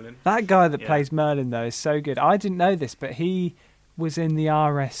 Obviously Merlin. That guy that Yeah. plays Merlin though is so good. I didn't know this, but he was in the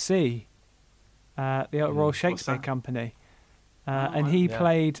RSC, the Royal Shakespeare that? Company, Oh, and wow. he Yeah.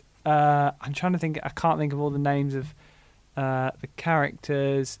 played. I'm trying to think. I can't think of all the names of the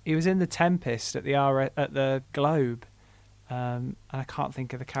characters. He was in the Tempest at the Globe, and I can't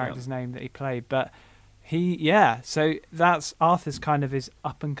think of the character's name that he played. But so that's Arthur's kind of his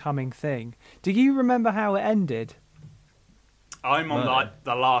up and coming thing. Do you remember how it ended? I'm on Merlin. like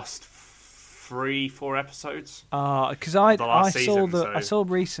the last 3-4 episodes. Because I The last saw season, the so- I saw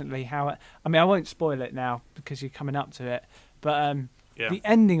recently how it. I mean, I won't spoil it now because you're coming up to it. But Yeah. the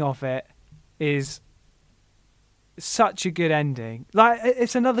ending of it is such a good ending. Like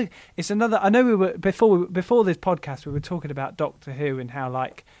it's another. I know we were before this podcast we were talking about Doctor Who and how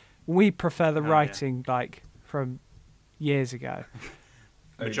like we prefer the Oh, yeah. writing like from years ago.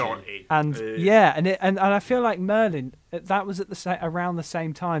 Majority. And and I feel like Merlin, that was at around the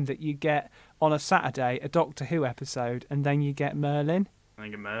same time that you get on a Saturday a Doctor Who episode, and then you get Merlin, I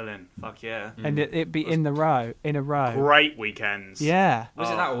think of Merlin. Fuck yeah. and it'd be in a row. Great weekends. Yeah, Was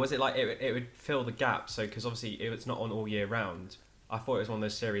it that, or was it like it would fill the gap? So because obviously it's not on all year round. I thought it was one of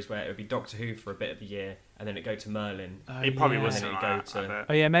those series where it would be Doctor Who for a bit of the year, and then it'd go to Merlin. It probably yeah. was And then something it like go that, I to- bet.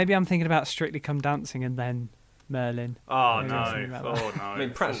 Oh yeah, maybe I'm thinking about Strictly Come Dancing and then Merlin. Oh Maybe I'm thinking no! about that. Oh no! I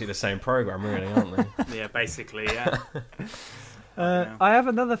mean, practically the same program, really, aren't they? Yeah, basically, yeah. I have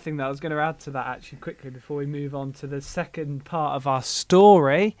another thing that I was going to add to that actually quickly before we move on to the second part of our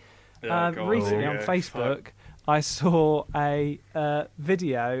story. Oh, God. Recently on Yeah, Facebook, fuck. I saw a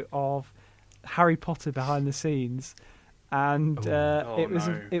video of Harry Potter behind the scenes, and Oh, it was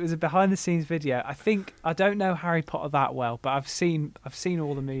no. it was a behind the scenes video. I don't know Harry Potter that well, but I've seen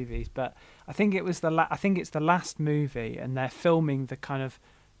all the movies. But I think it was it's the last movie, and they're filming the kind of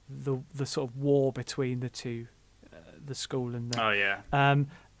the sort of war between the two, the school and the Oh yeah.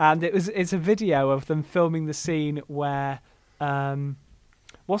 and it's a video of them filming the scene where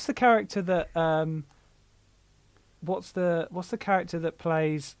what's the character that what's the character that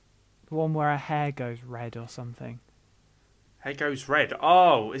plays the one where her hair goes red or something? Hey goes red.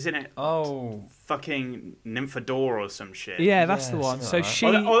 Oh, isn't it Oh, fucking Nymphadora or some shit? Yeah, that's the Yeah, one. So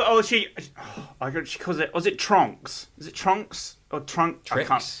something like she she calls it. Was it Trunks? Is it Trunks or Trunk? I can't.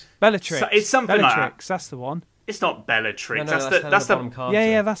 Tricks. Bellatrix. So it's something like that. Bellatrix, that's the one. It's not Bellatrix. No, that's the. Helena Bonham Carter.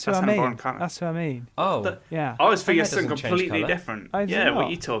 Yeah, that's who That's I Hannah mean. Bonham Carter. That's who I mean. Oh, The- Yeah. I was thinking hair something doesn't change completely colour. different. Oh, does it Yeah, what not?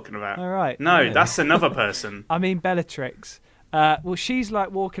 are you talking about? All right. No, Yeah. that's another person. I mean Bellatrix. Well, she's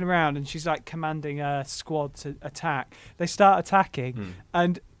like walking around and she's like commanding a squad to attack. They start attacking,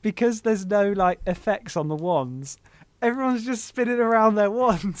 and because there's no like effects on the wands, everyone's just spinning around their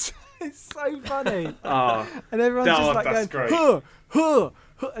wands. It's so funny, Oh, and everyone's No, just like that's going, great. huh, huh,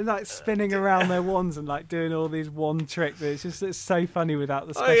 huh, and like spinning around their wands and like doing all these wand tricks. It's so funny without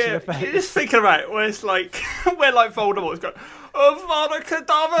the special You're effects. just thinking about it, where it's like, where like Voldemort's going, Avada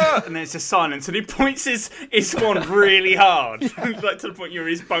Kedavra, and then it's just silence, and he points his wand really hard, like to the point where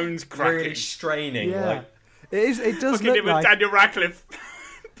his bones cracking. really straining. Yeah, Like, it does Look at look him and like Daniel Radcliffe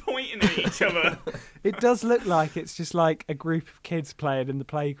pointing at each other. it does look like it's just like a group of kids playing in the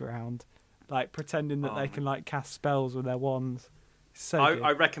playground, like pretending that Oh, they can like cast spells with their wands. So good.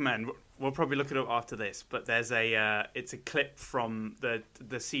 I recommend. We'll probably look it up after this, but there's it's a clip from the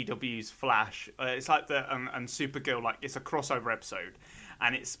CW's Flash. It's like the and Supergirl, like it's a crossover episode,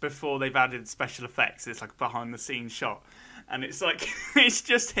 and it's before they've added special effects. It's like a behind the scenes shot, and it's like it's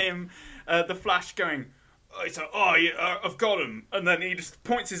just him, the Flash going. It's like, oh yeah, I've got him, and then he just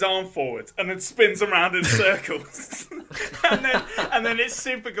points his arm forward and then spins around in circles, and then it's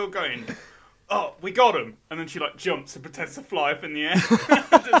Supergirl going. Oh, we got him! And then she like jumps and pretends to fly up in the air,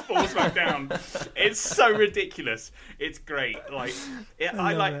 and just falls back down. It's so ridiculous. It's great. Like,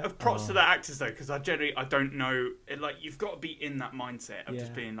 I like it. props to the actors though, because I don't know. Like, you've got to be in that mindset of Yeah.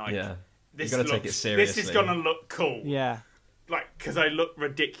 just being like, yeah. this You gotta take it This is seriously. gonna look cool. Yeah. Like, because I look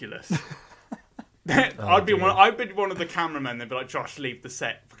ridiculous. Oh, I'd be dear. one of the cameramen. They'd be like, Josh, leave the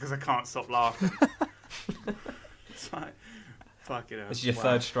set because I can't stop laughing. It's like, fuck it. This is your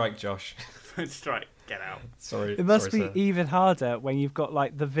third strike, Josh. third strike. Get out. Sorry. It must sorry, be sir. even harder when you've got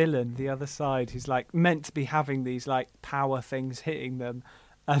like the villain, the other side, who's like meant to be having these like power things hitting them,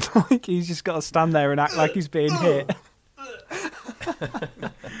 and like he's just got to stand there and act like he's being hit.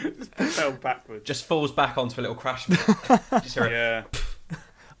 Fell backwards. Just falls back onto a little crash. Just hear a- Yeah.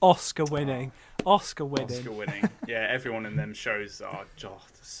 Oscar winning. Oscar winning. Oscar winning. Yeah, everyone in them shows are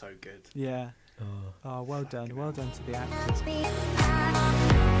so good. Yeah. Oh, well done to the actors.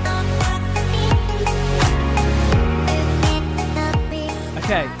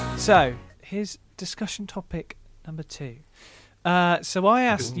 Okay, so here's discussion topic number 2. So I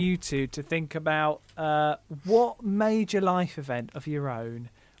asked you two to think about what major life event of your own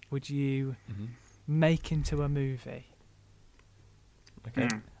would you make into a movie? Okay.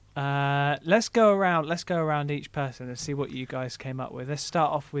 Let's go around each person and see what you guys came up with. Let's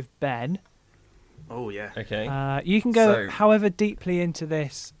start off with Ben. Oh yeah. Okay. You can go So- however deeply into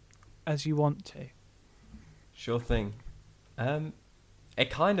this as you want to. Sure thing. It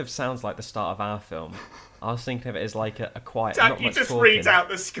kind of sounds like the start of our film. I was thinking of it as like a quiet. Dad, not you much just talking. read out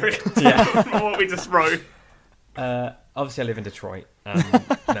the script Yeah. from what we just wrote. Obviously, I live in Detroit.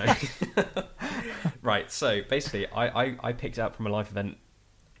 No. Right. So basically, I picked out from a life event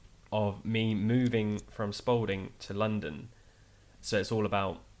of me moving from Spalding to London. So it's all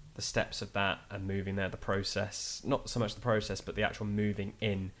about the steps of that and moving there, the process. Not so much the process, but the actual moving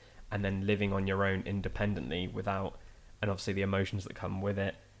in and then living on your own independently without, and obviously the emotions that come with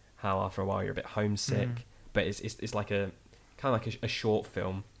it. How after a while you're a bit homesick, but it's like a kind of like a short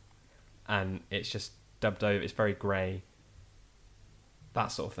film, and it's just dubbed over. It's very grey. That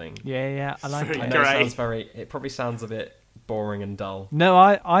sort of thing. Yeah, I like Very I it. know grey. it probably sounds a bit boring and dull. No,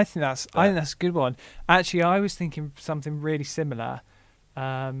 I think that's a good one. Actually, I was thinking something really similar,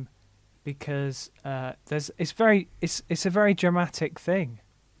 because it's a very dramatic thing,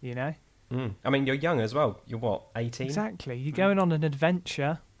 you know. I mean, you're young as well. You're what, 18? Exactly. You're going on an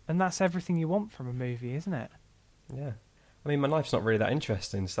adventure, and that's everything you want from a movie, isn't it? Yeah. I mean, my life's not really that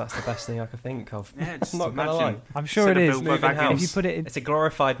interesting, so that's the best thing I could think of. Yeah, just I'm not gonna lie. imagine. I'm sure it is. Bilbo Moving Baggins. house. If you put it in, It's a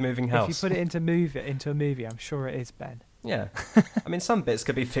glorified moving house. if you put it into a movie, I'm sure it is, Ben. Yeah. I mean, some bits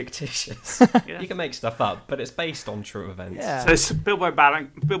could be fictitious. Yeah. You can make stuff up, but it's based on true events. Yeah. So it's Bilbo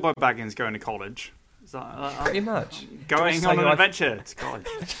Baggins going to college. Is that, Pretty much. going Shall I on tell an you adventure to college.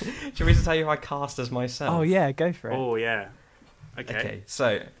 Shall we just tell you who I cast as myself? Oh yeah, go for it. Oh yeah. Okay,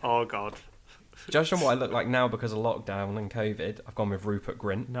 so Oh god. judged on what I look like now because of lockdown and COVID, I've gone with Rupert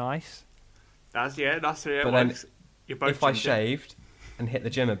Grint. Nice. That's But then You're both If I ginger. shaved and hit the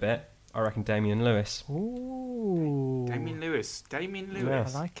gym a bit, I reckon Damien Lewis. Ooh. Damien Lewis. I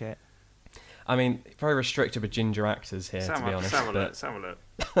like it. I mean, very restricted with ginger actors here, to be honest. Have a look. but Let's have a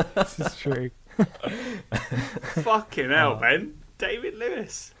look. This is true. Fucking hell, Ben. Damien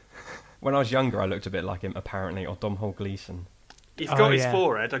Lewis. when I was younger, I looked a bit like him, apparently, or Domhnall Gleeson. You've Oh, got his yeah.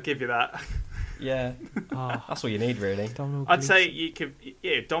 forehead. I'll give you that. Yeah, Oh, that's all you need, really. Donald I'd say Gleeson. you could.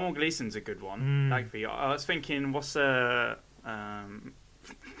 Yeah, Donald Gleason's a good one. Mm. That could be. I was thinking, what's I'm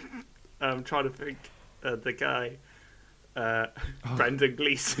trying to think. The guy, Brendan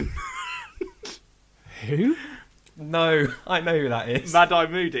Gleeson, Who? No, I know who that is. Mad Eye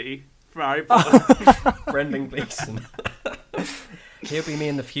Moody from Harry Potter. Brendan Gleeson. He'll be me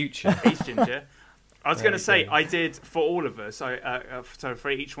in the future. He's ginger. I was There going to we say, go. I did for all of us. So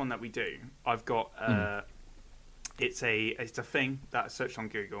for each one that we do, I've got. It's a thing that I searched on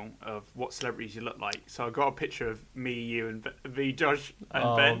Google of what celebrities you look like. So I got a picture of me, you, and me, Josh,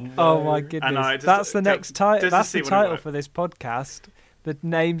 and Ben. no. Oh my goodness! And I just- That's the just- next title. just to That's see the what it title was. for this podcast. The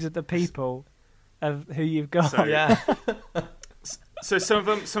names of the people of who you've got. So- Yeah. So some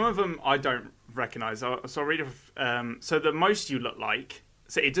of them I don't recognise. So I'll read it. So the most you look like.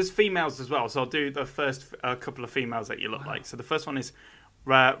 So it does females as well. So I'll do the first couple of females that you look like. So the first one is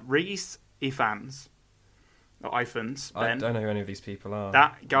Reese Ifans. Or Ifans, I Ben. don't know who any of these people are.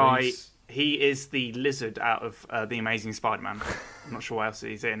 That guy, Reese. he is the lizard out of The Amazing Spider-Man. I'm not sure what else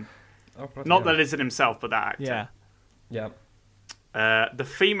he's in. Oh, bloody Not the hell. lizard himself, but that actor. Yeah. Yeah. The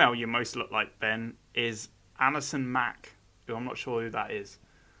female you most look like, Ben, is Alison Mack, who I'm not sure who that is.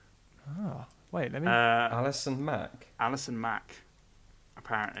 Oh, wait. Let me. Alison Mack. Alison Mack,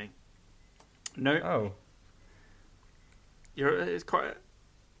 apparently. No, Oh. it's quite.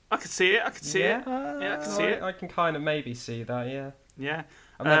 I could see it. I could see it. Yeah, I can see it. I can kind of maybe see that, yeah. Yeah.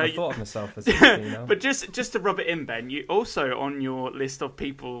 I've never you- thought of myself as a female. But just to rub it in, Ben, you also on your list of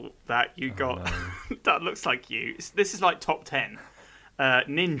people that you got no. that looks like you. This is like top 10.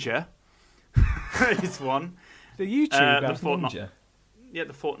 Ninja is one. the YouTuber. the Fortnite. Ninja. Yeah,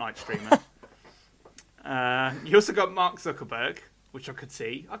 the Fortnite streamer. You also got Mark Zuckerberg, which I could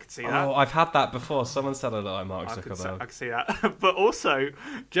see. I could see that. Oh, I've had that before. Someone said I look like Mark I could Zuckerberg. see that. But also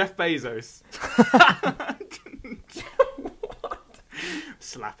Jeff Bezos.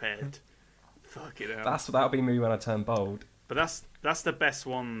 Slaphead. Fucking hell. That'll be me when I turn bald. But that's the best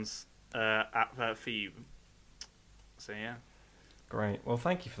ones for you. So yeah. Great. Well,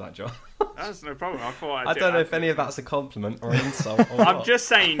 thank you for that, John. That's no problem. I thought I don't know if any of that's a compliment or an insult. Or I'm what. just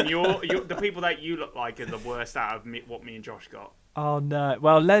saying, the people that you look like are the worst out of what me and Josh got. Oh no.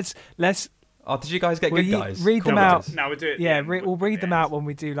 Well, let's. Oh, did you guys get Will good you guys? read them Commenters? out? No, we'll do it. Yeah, we'll read them out when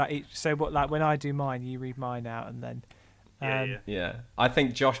we do like each. So what, like when I do mine, you read mine out, and then. Yeah. Yeah. I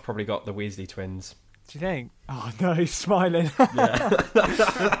think Josh probably got the Weasley twins. Do you think? Oh no, he's smiling.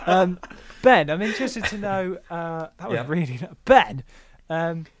 Yeah. Ben, I'm interested to know. That was Yeah. really Ben.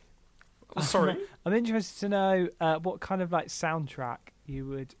 Sorry. I'm interested to know what kind of like soundtrack you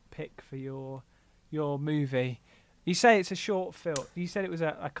would pick for your movie. You say it's a short film. You said it was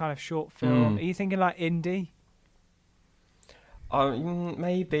a kind of short film. Are you thinking like indie?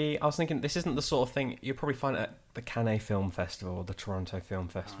 Maybe. I was thinking this isn't the sort of thing you'll probably find at the Cannes Film Festival or the Toronto Film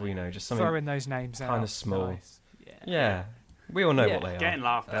Festival. You know, just something Throwing those names out. kind of small. Nice. Yeah. We all know Yeah. what they are. Getting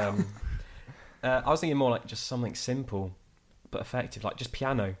laughed at. I was thinking more like just something simple but effective, like just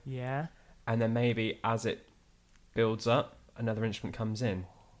piano. Yeah. And then maybe as it builds up, another instrument comes in.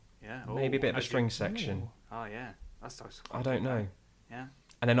 Yeah. Maybe a bit of a as you- string section. Oh yeah. That's so. I don't know. Yeah.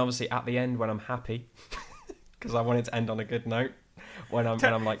 And then obviously at the end when I'm happy, because I wanted to end on a good note, when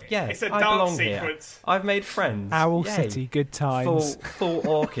I'm like, yeah, It's a I belong dance here. sequence. I've made friends. Owl Yay. City, good times. Full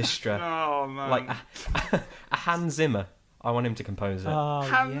orchestra. Oh man. Like a Hans Zimmer. I want him to compose it. Oh,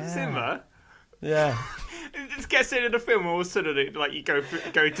 Hans yeah. Zimmer. Yeah. It just gets into the film, all of a sudden, like you go to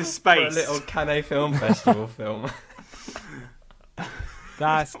For a space. little Cannes Film Festival film.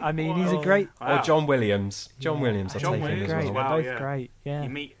 That's. I mean, he's a great. Wow. Or John Williams. John Yeah. Williams, I'll John take him Williams as Great. well. They're Wow, both yeah. great. Yeah.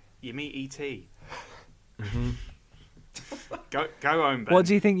 You meet E.T. Mhm. Go home, Ben. What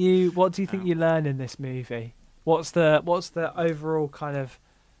do you think you learn in this movie? What's the overall kind of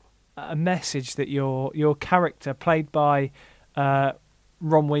message that your character played by Ron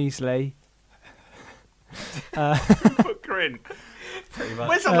Weasley Put grin. Pretty much.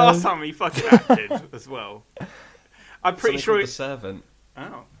 When's the last time he fucking acted as well? I'm pretty Something sure called he. The Servant. Oh,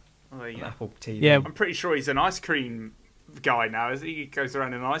 well, there you On go. Apple TV. Yeah. I'm pretty sure he's an ice cream guy now. Isn't he? He goes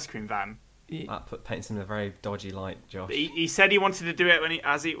around in an ice cream van. That paints him in a very dodgy light, Josh. He said he wanted to do it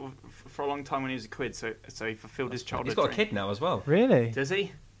for a long time when he was a kid. So he fulfilled his childhood. He's got a dream. kid now as well. Really? Does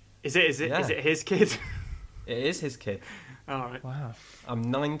he? Is it Yeah. his kid? It is his kid. All right. Wow. I'm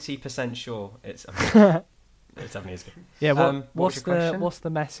 90% sure it's definitely his kid. Yeah. What was your question? What's the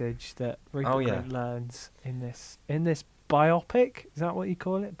message that Rupert Oh, yeah. Grint learns in this biopic? Is that what you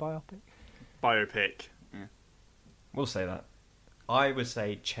call it? Biopic? Biopic. Yeah. We'll say that. I would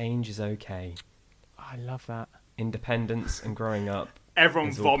say change is okay. I love that. Independence and growing up. Everyone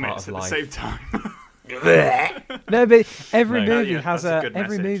It's all part vomits of at the life. same time. No, but every No. movie Yeah, has that's a good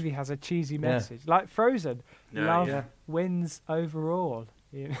every message. movie has a cheesy Yeah. message. Like Frozen, Yeah, love yeah. wins overall.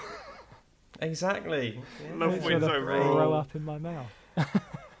 You know? Exactly. Love It's wins gonna overall. Throw up in my mouth.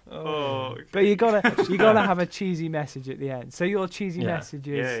 Oh, But you gotta have a cheesy message at the end. So your cheesy Yeah. message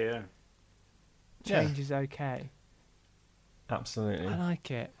yeah, is yeah. change is okay. Absolutely. I like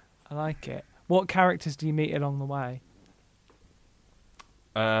it. What characters do you meet along the way?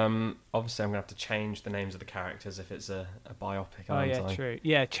 Obviously, I'm gonna have to change the names of the characters if it's a biopic. Oh aren't yeah, I? true.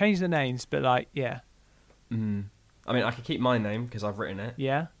 Yeah, change the names, but like yeah, Mm. I mean, I could keep my name because I've written it,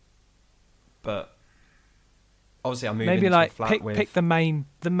 yeah. but obviously, I'm moving Maybe into a like flat with. pick the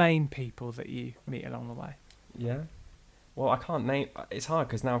main people that you meet along the way. Yeah. Well, I can't name. It's hard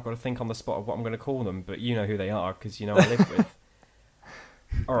because now I've got to think on the spot of what I'm going to call them. But you know who they are because you know I live with.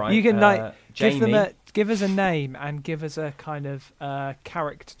 All right. You can like Jamie. give us a name and give us a kind of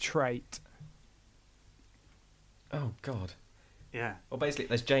character trait. Oh God. Yeah. Well, basically,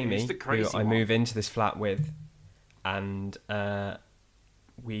 there's Jamie Who's the who crazy I one? move into this flat with, and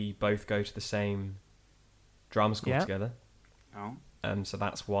we both go to the same drama school Yeah. together. Oh. So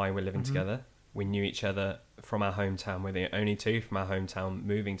that's why we're living Mhm. together. We knew each other from our hometown. We're the only two from our hometown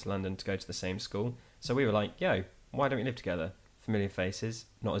moving to London to go to the same school. So we were like, yo, why don't we live together? Familiar faces,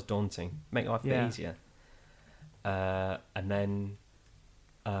 not as daunting. Make life a Yeah. bit easier. And then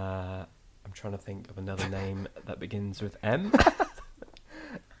I'm trying to think of another name that begins with M.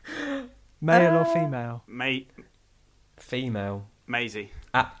 Male or female? Female. Maisie.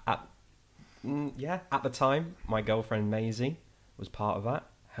 At the time, my girlfriend Maisie was part of that.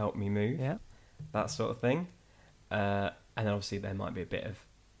 Helped me move. Yeah. That sort of thing. And obviously there might be a bit of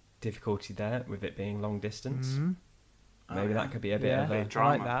difficulty there with it being long distance. Mhm. Maybe that could be a bit Yeah. of Bit a... of drama.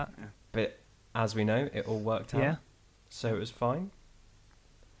 I like that. Yeah. But as we know, it all worked out. Yeah. So it was fine.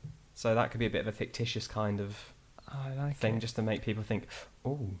 So that could be a bit of a fictitious kind of I like thing it. just to make people think,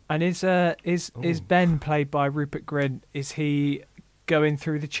 oh, And is Ooh. Ben played by Rupert Grint? Is he going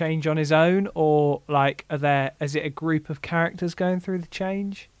through the change on his own, or like is it a group of characters going through the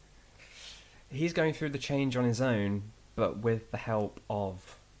change? He's going through the change on his own, but with the help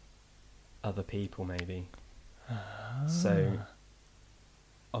of other people, maybe. So,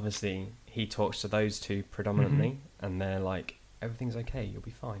 obviously, he talks to those two predominantly, and they're like, everything's okay, you'll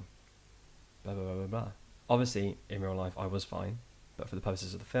be fine. Blah, blah, blah, blah, blah. Obviously, in real life, I was fine, but for the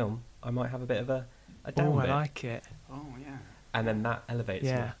purposes of the film, I might have a bit of a down bit. I like it. Oh, yeah. And then that elevates me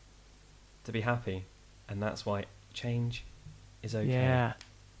Yeah. to be happy, and that's why change is okay. Yeah.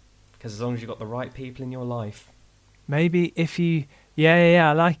 Because as long as you've got the right people in your life. Maybe if you... Yeah,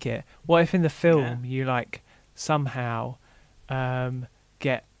 I like it. What if in the film you, like, somehow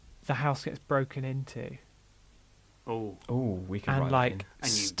get... The house gets broken into. Oh. Oh, we can And, write like, that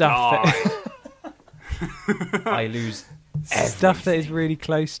And you stuff die. in. I lose stuff that is everything. really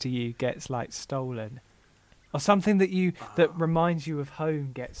close to you gets, like, stolen. Or something that reminds you of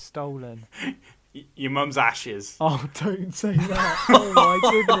home gets stolen. Your mum's ashes. Oh, don't say that. Oh, my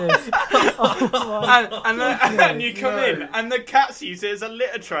goodness. Oh, my And you come in, and the cat sees it as a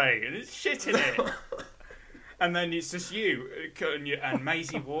litter tray, and it's shit in it. And then it's just you, and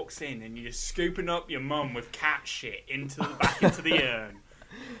Maisie walks in, and you're scooping up your mum with cat shit back into the urn.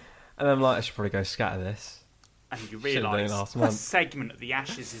 And I'm like, I should probably go scatter this. And you Should've done it realise last a month. segment of the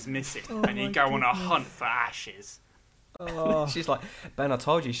ashes is missing, Oh and you my go on a goodness. hunt for ashes. Oh. She's like, Ben, I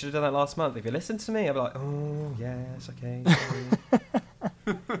told you, you should have done that last month. If you listened to me, I'd be like, oh, yes, okay.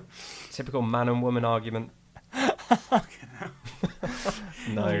 sorry." Typical man and woman argument. No,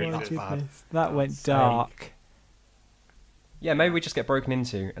 Oh, my that's bad. goodness. That went God's dark. Yeah, maybe we just get broken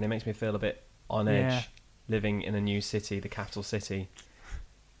into, and it makes me feel a bit on edge, Yeah. living in a new city, the capital city.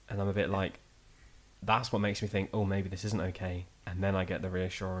 And I'm a bit like, that's what makes me think, oh, maybe this isn't okay. And then I get the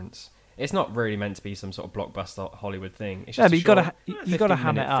reassurance. It's not really meant to be some sort of blockbuster Hollywood thing. It's Yeah, just but a you short got to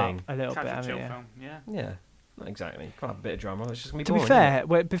ham it 15-minute up thing. a little bit, Casual haven't chill you? film, yeah. Yeah, not exactly. You can't have a bit of drama. It's just going To to be be boring.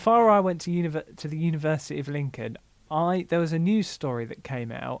 fair, before I went to the University of Lincoln, there was a news story that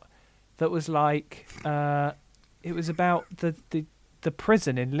came out that was like it was about the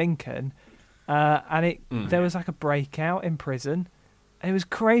prison in Lincoln, and there was like a breakout in prison, and it was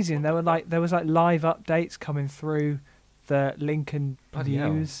crazy. And there was like live updates coming through the Lincoln Bloody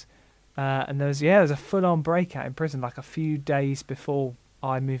hell. news, and there was a full on breakout in prison like a few days before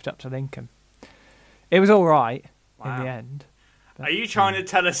I moved up to Lincoln. It was all right in Wow. the end. Are you trying to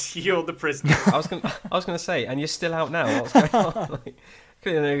tell us you're the prisoner? I was gonna say, and you're still out now. What's going on? Like,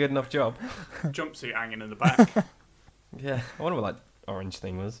 clearly done a good enough job. Jumpsuit hanging in the back. Yeah, I wonder what that orange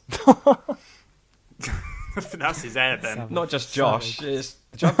thing was. That's his hair then. Some- Not just Josh, it's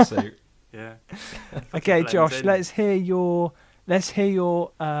the jumpsuit. Yeah. Okay, blends Josh, in. let's hear your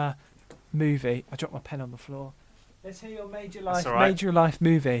movie. I dropped my pen on the floor. Let's hear your major life all right.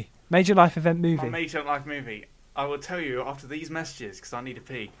 movie. Major life event My movie. major life movie. I will tell you after these messages because I need a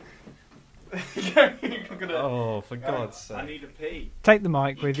pee. Oh, for God's I sake! need a pee. Take the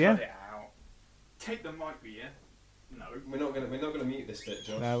mic with you. Cut it out. Take the mic with you. No. We're not gonna mute this bit,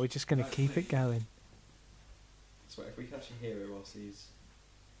 Josh. No, we're just going to keep it going. So if we can actually hear it whilst he's.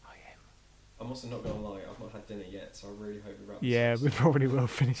 Oh, yeah. I'm also not gonna lie, I've not had dinner yet, so I really hope we wrap. Yeah, this we up. probably will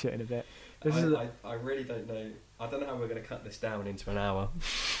finish it in a bit. This is I really don't know. I don't know how we're going to cut this down into an hour.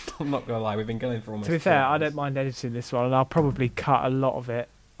 I'm not going to lie, we've been going for almost. to be 2 fair, I hours. don't mind editing this one, and I'll probably cut a lot of it.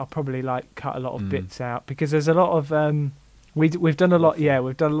 I'll probably cut a lot of bits out because there's a lot of we've done a lot. Yeah,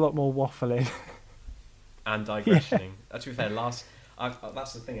 we've done a lot more waffling. And digressioning. To be fair, that's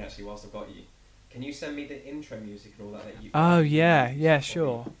the thing actually. Whilst I've got you, can you send me the intro music and all that? That you. Oh yeah,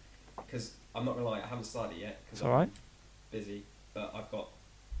 sure. Because I'm not gonna lie, I haven't started yet It's because all I'm right. busy. But I've got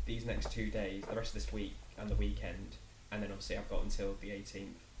these next 2 days, the rest of this week and the weekend, and then obviously I've got until the 18th.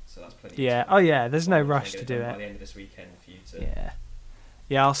 So that's plenty. Yeah. Of time. Oh yeah. There's no I'm trying rush get to do done by it. the end of this weekend for you to. Yeah.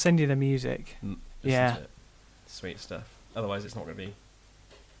 Yeah, I'll send you the music. listen Yeah. to it. Sweet stuff. Otherwise, it's not going to be.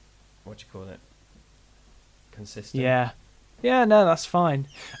 What do you call it? Consistent. Yeah. Yeah, no, that's fine.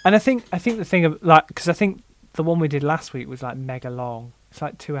 And I think the thing of because I think the one we did last week was like mega long. It's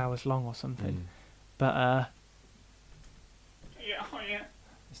like 2 hours long or something. Mm. But Yeah, oh yeah.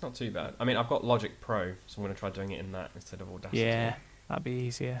 It's not too bad. I mean, I've got Logic Pro, so I'm going to try doing it in that instead of Audacity. yeah, that'd be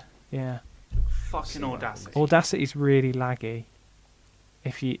easier. Yeah. Fucking See what Audacity. happens. Audacity's really laggy.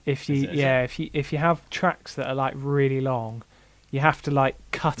 If you Is it? if you have tracks that are like really long, you have to like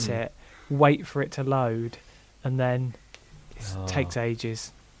cut it, wait for it to load, and then it Oh. takes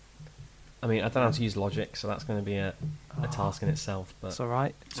ages. I mean, I don't know how to use Logic, so that's going to be a task in itself. But It's all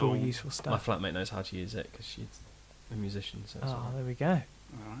right. It's all Oh. useful my stuff. flatmate knows how to use it because she's a musician. So it's Oh, all right. there we go.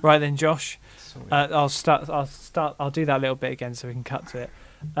 Right then, Josh. Sorry. I'll start. I'll do that little bit again so we can cut to it.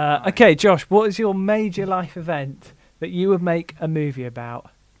 Okay, Josh. What is your major life event that you would make a movie about?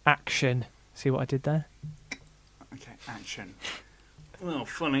 Action. See what I did there? Okay, action. Well,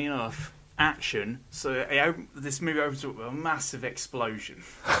 funny enough, action. So this movie opens up with a massive explosion.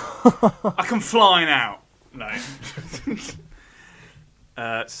 I come flying out. No.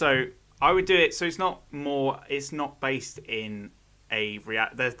 So I would do it. So it's not based in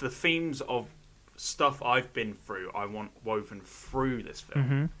there's the themes of stuff I've been through. I want woven through this film.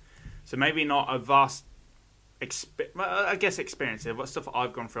 Mm-hmm. So maybe not a vast, experience. What stuff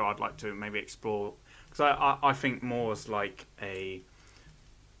I've gone through, I'd like to maybe explore. Because I think more as like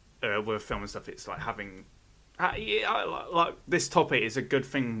with film and stuff. It's like having. Like this topic is a good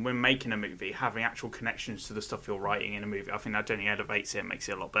thing when making a movie, having actual connections to the stuff you're writing in a movie. I think that only elevates it and makes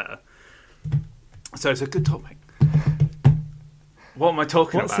it a lot better. So it's a good topic. What am I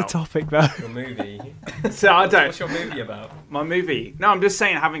talking What's about? the topic, though? Your movie. So I don't. What's your movie about? My movie. No, I'm just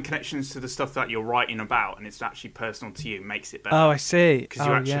saying having connections to the stuff that you're writing about and it's actually personal to you makes it better. Oh, I see. Because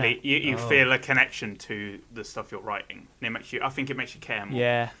you actually you Oh. feel a connection to the stuff you're writing, and it makes you. I think it makes you care more.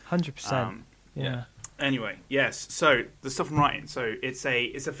 Yeah, 100%. Yeah. Anyway, yes. So the stuff I'm writing. So it's a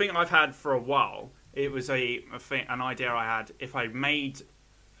thing I've had for a while. It was an idea I had. If I made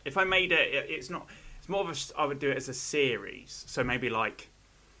it, it's not. It's more of a. I would do it as a series. So maybe like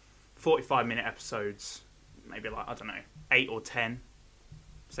 45-minute episodes. Maybe like, I don't know, 8 or 10.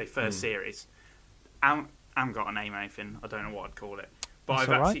 Say first series. I haven't got a name or anything. I don't know what I'd call it. But That's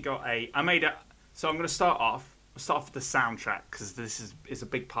I've all actually got I made it. So I'm going to start off with the soundtrack because this is a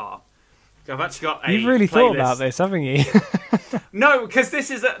big part. I've actually got a You've really playlist. thought about this, haven't you? No, because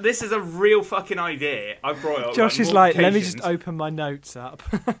this is a real fucking idea. I brought it up. Josh is more like, let me occasions. just open my notes up.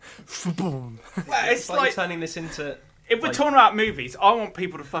 Boom. It's like like you're turning this into. if we're talking about movies, I want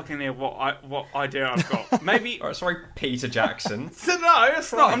people to fucking hear what idea I've got. Maybe. All right, sorry, Peter Jackson. So no,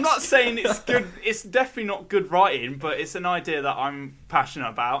 it's not. I'm not saying it's good. It's definitely not good writing, but it's an idea that I'm passionate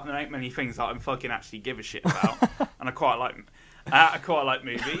about, and there ain't many things that I'm fucking actually give a shit about, and I quite like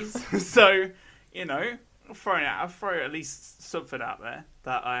movies. So, you know, I'll throw at least something out there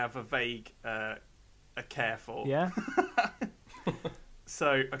that I have a vague a care for. Yeah.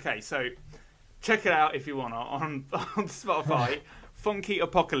 So check it out if you want on Spotify. Funky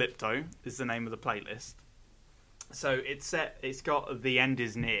Apocalypto is the name of the playlist. So it's got The End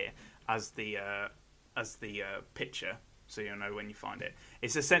Is Near as the picture, so you'll know when you find it.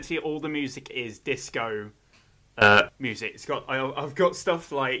 It's essentially all the music is disco music. I've got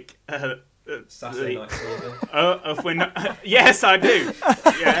stuff like Saturday Night Fever. Earth, Wind. Yes, I do.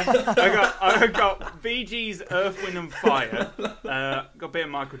 Yeah, I got Bee Gees, Earth, Wind and Fire. Got a bit of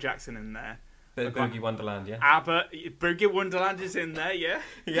Michael Jackson in there. Bit of Boogie Wonderland, yeah. ABBA, Boogie Wonderland is in there. Yeah,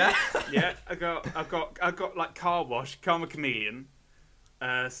 Yeah. yeah. I got like Car Wash, Karma Chameleon,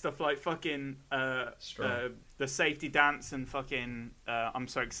 stuff like fucking Strong. the Safety Dance and fucking I'm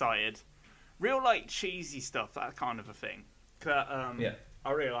So Excited. Real like cheesy stuff, that kind of a thing. Yeah.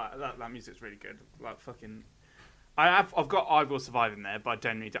 I really like that. That music's really good. Like fucking, I've got I Will Survive in there, but I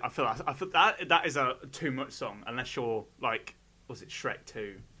don't need to. I feel that is a too much song unless you're like, was it Shrek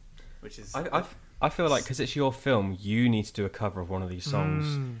 2, which is I feel like because it's your film, you need to do a cover of one of these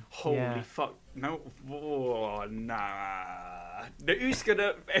songs. holy fuck no, oh, nah. Who's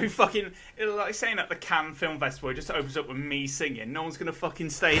gonna fucking like saying at the Cannes Film Festival? It just opens up with me singing. No one's gonna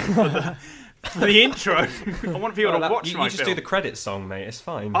fucking stay for the intro. I want people to watch my You just film. do the credits song, mate. It's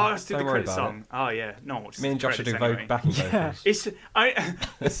fine. Oh, let's do Don't the worry credit about song. it. Oh yeah, no one watches Me and the Josh will do credits anyway. backing vocals.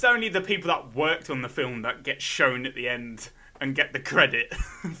 It's only the people that worked on the film that get shown at the end and get the credit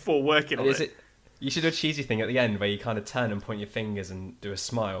for working on it. You should do a cheesy thing at the end where you kind of turn and point your fingers and do a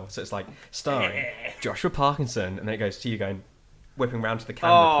smile. So it's like starring Joshua Parkinson, and then it goes to you going whipping round to the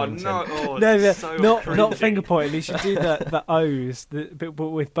camera. Oh pointing. no! Oh, No, so not cringy. finger pointing. You should do the O's, but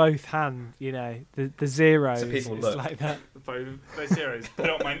with both hands. You know, the zeros. So people it's look. like that. Those zeros. Put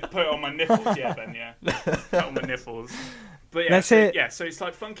it on my nipples. Yeah, Ben. Yeah, put it on my nipples. But yeah, Let's hear- yeah. So it's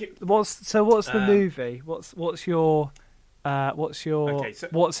like funky. What's the movie? What's your Okay, so-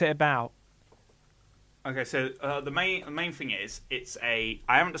 what's it about? Okay, so the main thing is I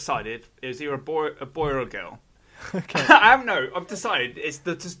haven't decided. It was either a boy or a girl. Okay. I've decided. It's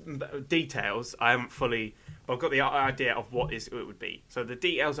the just details. I haven't fully, but I've got the idea of what it would be. So the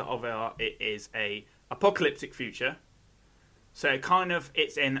details of it is a apocalyptic future. So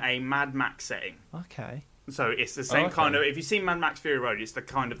it's in a Mad Max setting. Okay. So it's the same okay. kind of. If you've seen Mad Max Fury Road, it's that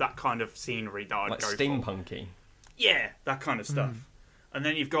kind of scenery that I'd Like go for. steampunky. Yeah, that kind of stuff. And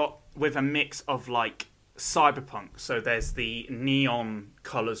then you've got with a mix of like cyberpunk, so there's the neon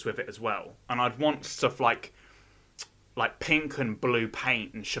colours with it as well, and I'd want stuff like pink and blue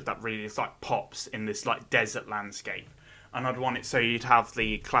paint and shit that really pops in this like desert landscape. And I'd want it so you'd have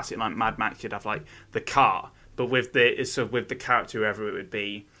the classic like Mad Max, you'd have like the car, but with the character, whoever it would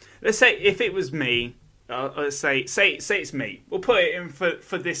be. Let's say if it was me, let's say it's me. We'll put it in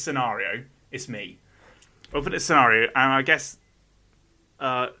for this scenario. It's me. We'll put this scenario, and I guess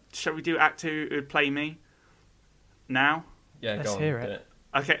shall we do act 2 who would play me now? Yeah, Let's go on. hear it.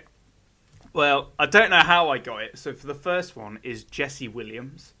 Okay. Well, I don't know how I got it. So for the first one is Jesse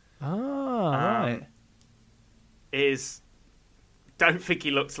Williams. Oh, right. Don't think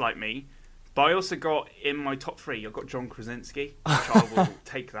he looks like me, but I also got in my top 3. I've got John Krasinski, which I will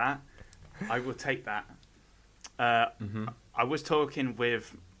take that. I will take that. I was talking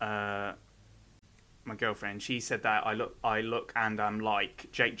with my girlfriend. She said that I look and I'm like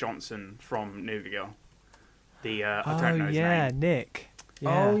Jake Johnson from New Girl. I don't know his name. Nick.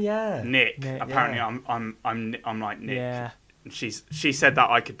 Yeah. Oh yeah, Nick. Apparently, yeah. I'm like Nick. Yeah. She said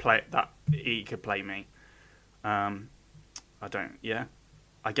that I could play that he could play me. I don't. Yeah,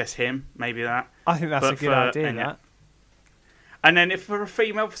 I guess him. Maybe that. I think that's a good idea. That. And then if for a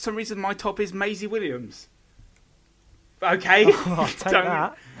female, for some reason, my top is Maisie Williams. Okay, I'll take don't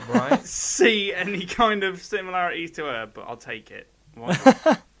that. right. see any kind of similarities to her, but I'll take it. Why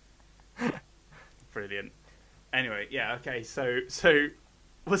not? Brilliant. Anyway, yeah. Okay, so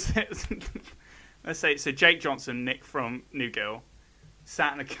was it? Let's say so. Jake Johnson, Nick from New Girl,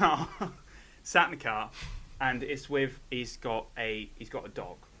 sat in a car, and it's with he's got a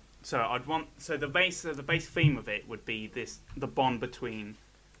dog. So the base theme of it would be the bond between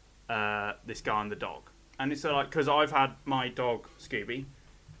this guy and the dog, and it's like because I've had my dog Scooby,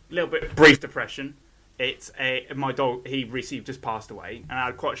 a little bit brief depression. It's my dog. He recently just passed away, and I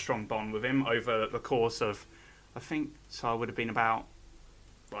had quite a strong bond with him over the course of, I think so. I would have been about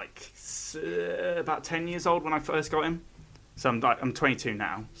 10 years old when I first got him. So I'm 22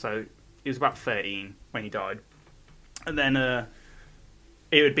 now. So he was about 13 when he died, and then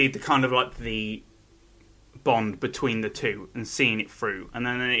it would be the kind of like the bond between the two and seeing it through, and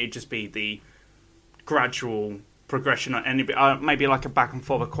then it'd just be the gradual progression, and maybe like a back and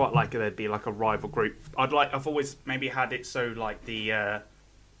forth. I quite like it. There'd be like a rival group. I've always maybe had it so like their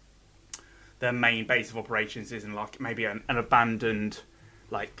main base of operations is in like maybe an abandoned,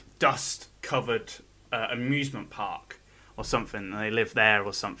 like dust covered amusement park or something, and they live there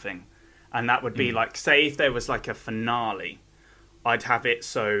or something, and that would be like, say if there was like a finale, I'd have it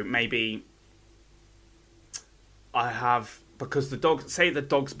so maybe I have, because the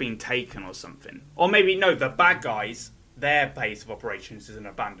dog's been taken or something, or maybe no, the bad guys, their base of operations is an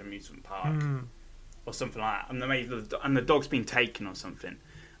abandoned amusement park or something like that, and the dog's been taken or something,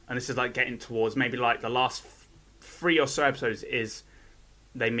 and this is like getting towards maybe like the last 3 or so episodes is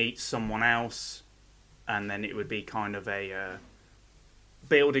they meet someone else, and then it would be kind of a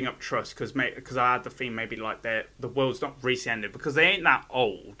building up trust, because I had the theme maybe like the world's not recently ended, because they ain't that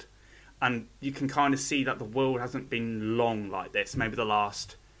old. And you can kind of see that the world hasn't been long like this. Maybe the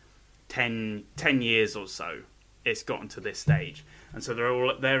last 10 years or so, it's gotten to this stage. And so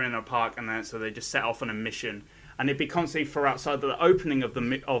they're in a park, and so they just set off on a mission. And it'd be constantly for outside. The opening of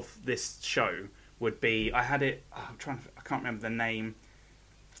this show would be, I had it. I can't remember the name,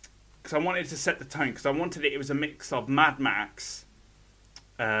 because I wanted to set the tone. Because I wanted it. It was a mix of Mad Max,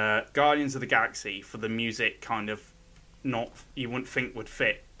 Guardians of the Galaxy for the music, kind of not you wouldn't think would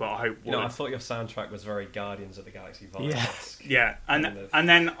fit, but I hope would. I thought your soundtrack was very Guardians of the Galaxy vibe. Yeah, and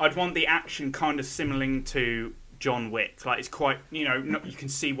then I'd want the action kind of similar to John Wick. Like it's quite, you can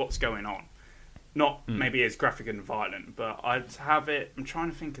see what's going on. Not maybe as graphic and violent, but I'd have it. I'm trying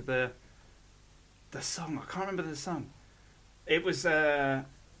to think of the song. I can't remember the song. It was I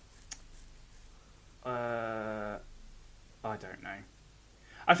don't know.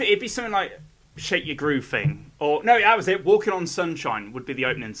 I think it'd be something like Shake Your Groove thing, or no, that was it. Walking on Sunshine would be the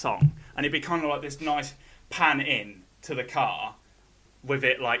opening song, and it'd be kind of like this nice pan in to the car with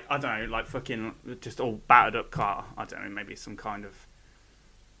it, like I don't know, like fucking just all battered up car. I don't know, maybe some kind of,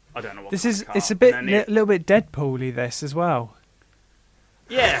 I don't know what. It's a bit little bit Deadpool-y this as well.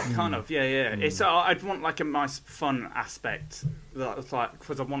 Yeah, kind of. Yeah. It's I'd want like a nice fun aspect. That's like,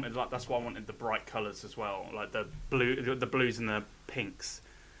 because I wanted that's why I wanted the bright colours as well, like the blues and the pinks.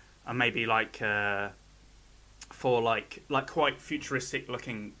 And maybe like for like quite futuristic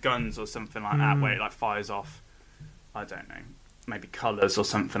looking guns or something like that, where it like fires off. I don't know, maybe colours or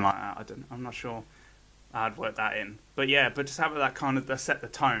something like that. I'm not sure. I'd work that in, but just have that kind of set the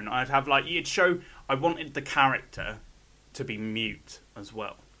tone. I'd have like I wanted the character to be mute as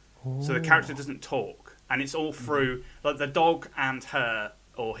well, so the character doesn't talk, and it's all through like the dog and her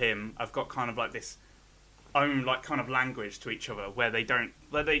or him have got kind of like this own like kind of language to each other where they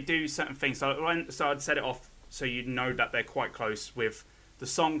do certain things. So I'd set it off so you'd know that they're quite close with the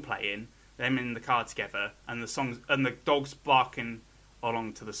song playing, them in the car together, and the dog's barking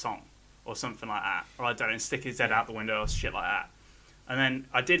along to the song or something like that. Or I don't know, stick his head out the window or shit like that. And then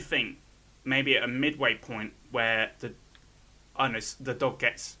I did think maybe at a midway point where the dog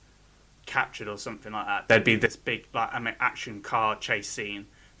gets captured or something like that, there'd be this big like action car chase scene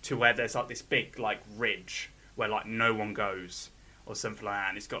to where there's like this big like ridge where like no one goes or something like that,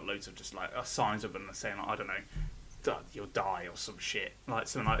 and it's got loads of just like signs of them saying like, I don't know, you'll die or some shit, like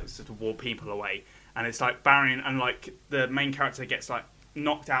something like to ward people away. And it's like Barry and like the main character gets like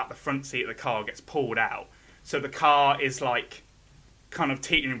knocked out the front seat of the car, gets pulled out, so the car is like kind of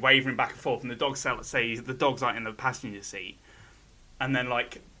teetering, wavering back and forth, and the dog's the dog's like in the passenger seat, and then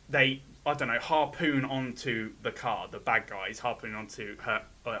like they, I don't know, harpoon onto the car. The bad guys harpoon onto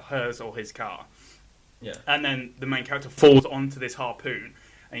hers or his car. Yeah. And then the main character falls onto this harpoon,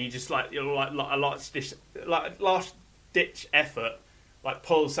 and you just like a last ditch effort, like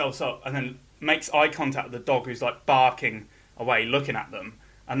pulls themselves up, and then makes eye contact with the dog who's like barking away, looking at them,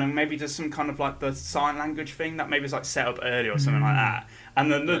 and then maybe does some kind of like the sign language thing that maybe is like set up early or something like that,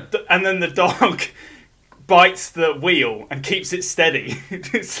 and then the dog bites the wheel and keeps it steady.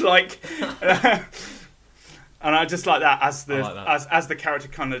 It's like, and I just like that as the character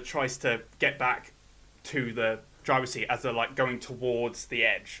kind of tries to get back to the driver's seat as they're like going towards the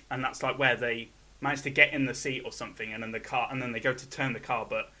edge, and that's like where they manage to get in the seat or something, and then they go to turn the car,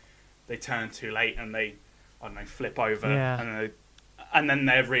 but they turn too late and they, I don't know, flip over, and then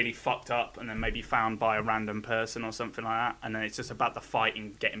they're really fucked up, and then maybe found by a random person or something like that, and then it's just about the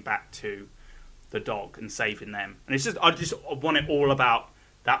fighting, getting back to the dog and saving them. And it's just, I just want it all about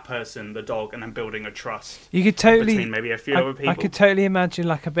that person, the dog, and then building a trust. You could totally between maybe a few other people. I could totally imagine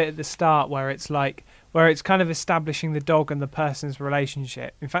like a bit at the start where it's kind of establishing the dog and the person's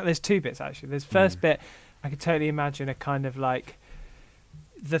relationship. In fact, there's two bits actually. There's first bit, I could totally imagine a kind of like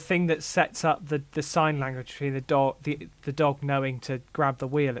the thing that sets up the sign language between the dog knowing to grab the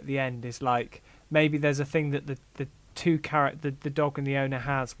wheel at the end is like maybe there's a thing that the dog and the owner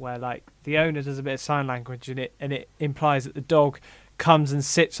has where like the owner does a bit of sign language and it implies that the dog comes and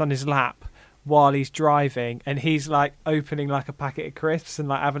sits on his lap while he's driving, and he's like opening like a packet of crisps and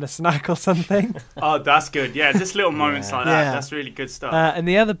like having a snack or something. Oh, that's good. Yeah, just little moments like that. That's really good stuff. And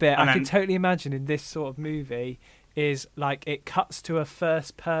the other bit I could totally imagine in this sort of movie is like it cuts to a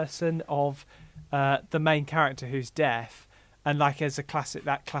first person of the main character who's deaf, and like there's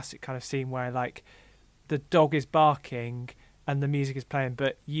that classic kind of scene where like the dog is barking and the music is playing,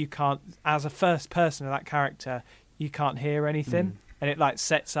 but you can't, as a first person of that character, you can't hear anything, and it like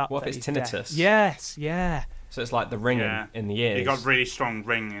sets up. What if it's tinnitus? Deaf. Yes, yeah. So it's like the ringing in the ears. You got really strong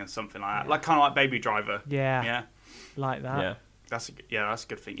ringing or something like that, like kind of like Baby Driver. Yeah, like that. Yeah, that's a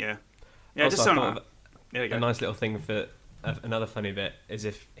good thing. Yeah, also, just something. A nice little thing for another funny bit is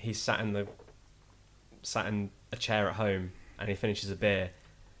if he's sat in a chair at home and he finishes a beer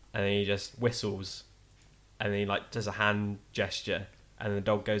and then he just whistles and then he like does a hand gesture and the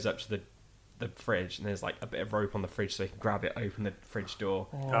dog goes up to the fridge and there's like a bit of rope on the fridge so he can grab it, open the fridge door.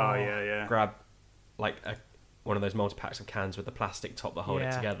 Oh yeah. Grab like one of those multi-packs of cans with the plastic top that hold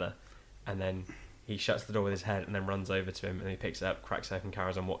it together, and then he shuts the door with his head and then runs over to him and he picks it up, cracks it open,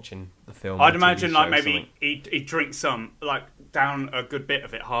 carries on watching the film. I'd imagine like maybe he drinks some, like down a good bit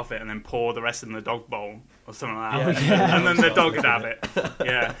of it, half it, and then pour the rest in the dog bowl or something like that. And then the dog would have it.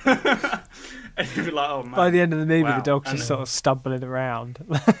 Yeah. And you'd be like, oh man. By the end of the movie, the dog's just sort of stumbling around.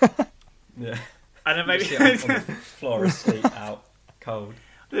 Yeah. And then maybe on the floor asleep, out cold.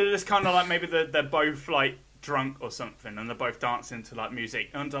 It's kind of like maybe they're both like drunk or something, and they're both dancing to like music.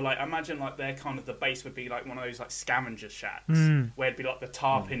 And like imagine like their kind of the base would be like one of those like scavenger shacks where it'd be like the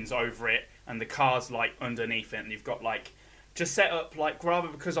tarpaulins over it and the cars like underneath it, and you've got like just set up like rather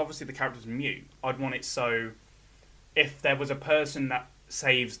because obviously the character's mute. I'd want it so if there was a person that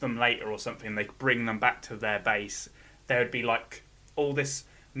saves them later or something, they bring them back to their base. There would be like all this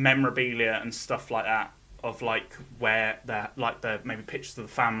memorabilia and stuff like that of like where they're like the maybe pictures of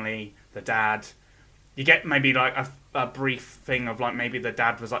the family, the dad. You get maybe like a brief thing of like maybe the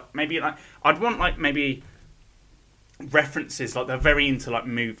dad was like maybe like I'd want like maybe references like they're very into like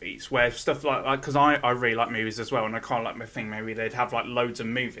movies where stuff like because I really like movies as well, and I kind of like my thing maybe they'd have like loads of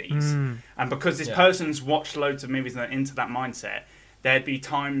movies, and because this person's watched loads of movies and they're into that mindset, there'd be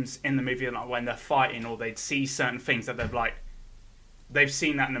times in the movie like when they're fighting or they'd see certain things that they're like they've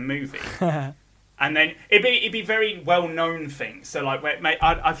seen that in a movie. And then it'd be very well known things. So like,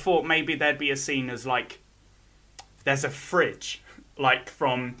 I thought maybe there'd be a scene as like there's a fridge, like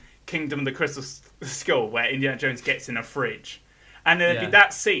from Kingdom of the Crystal Skull, where Indiana Jones gets in a fridge. And there'd be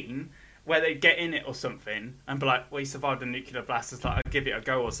that scene where they'd get in it or something and be like, well, he survived a nuclear blast, it's like, I'll give it a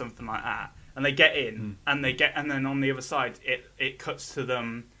go or something like that. And they get in, and then on the other side, it cuts to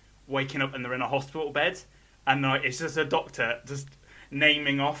them waking up and they're in a hospital bed. And like, it's just a doctor just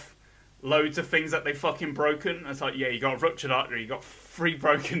naming off loads of things that they've fucking broken. It's like, yeah, you got a ruptured artery, you got 3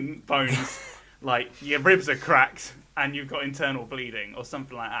 broken bones, like your ribs are cracked, and you've got internal bleeding or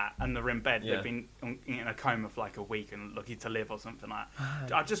something like that. And they're in bed. They've been in a coma for like a week and lucky to live or something like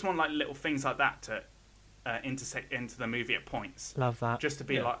that. I just want like little things like that to intersect into the movie at points. Love that. Just to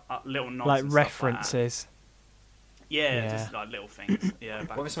be like little nods, like and references. Stuff like that. Yeah, just like little things. Yeah.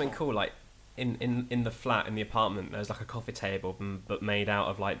 What was something cool like? In the flat, in the apartment, there's like a coffee table, but made out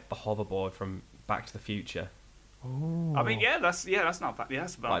of like the hoverboard from Back to the Future. Ooh. I mean, that's not bad. Yeah,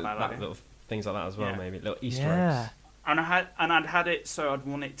 that's about like bad. little things like that as well, maybe little Easter Yeah. eggs. And I'd had it so I'd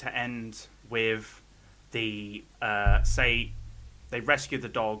want it to end with the say they rescue the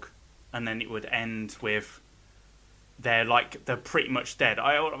dog, and then it would end with they're pretty much dead.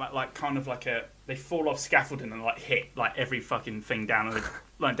 I like kind of like they fall off scaffolding and like hit like every fucking thing down and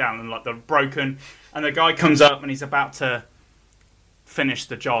like down and like they're broken, and the guy comes up and he's about to finish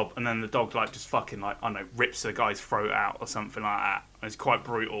the job, and then the dog like just fucking like I don't know rips the guy's throat out or something like that. And it's quite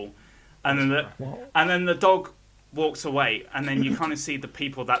brutal, and then the dog walks away, and then you kind of see the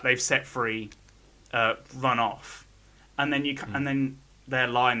people that they've set free run off, and then and then they're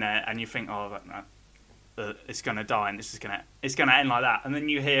lying there, and you think, oh, it's gonna die, and it's gonna end like that, and then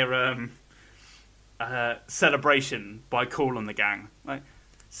you hear "Celebration" by Kool and the Gang, like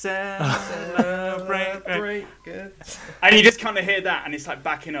celebrate, good. and you just kind of hear that, and it's like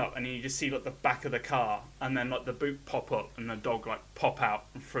backing up, and you just see like the back of the car, and then like the boot pop up, and the dog like pop out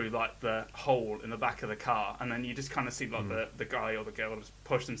through like the hole in the back of the car, and then you just kind of see like the guy or the girl just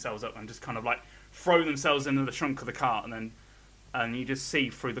push themselves up and just kind of like throw themselves into the trunk of the car, and you just see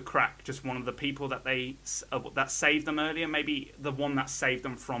through the crack just one of the people that that saved them earlier, maybe the one that saved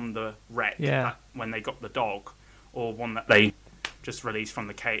them from the wreck when they got the dog, or one that they just released from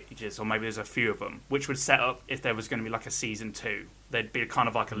the cages, or maybe there's a few of them, which would set up if there was going to be like a season 2. There'd be kind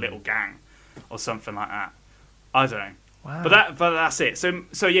of like a little gang or something like that. I don't know. Wow. But that's it.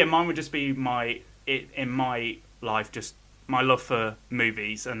 So yeah, mine would just be in my life, just my love for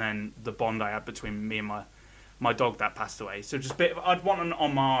movies, and then the bond I had between me and my dog that passed away. So just I'd want an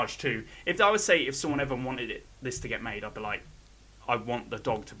homage too. If someone ever wanted this to get made, I'd be like, I want the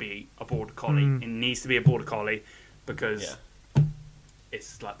dog to be a border collie. It needs to be a border collie because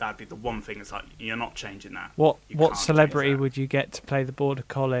it's like that'd be the one thing. It's like you're not changing that. What celebrity would you get to play the border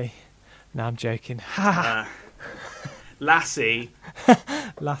collie? No, I'm joking. Lassie.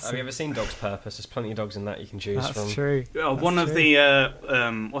 Have you ever seen Dog's Purpose? There's plenty of dogs in that you can choose from. That's true. One of the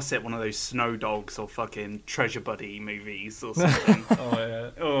one of those Snow Dogs or fucking Treasure Buddy movies or something. Oh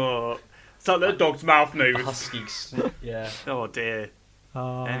yeah. Oh, it's like the dog's mouth moves. Husky. Yeah. Oh dear.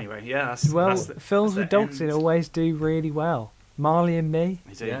 Oh. Anyway, yeah. Films with dogs in always do really well. Marley and Me.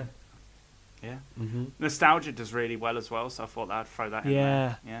 They do. Yeah. Yeah. Mm-hmm. Nostalgia does really well as well, so I thought I'd throw that in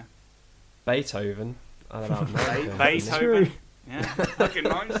there. Yeah. Beethoven. I don't know. Beethoven. Yeah. Fucking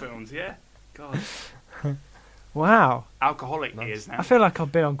 9 films. Yeah. God. Wow. Alcoholic he is now. I feel like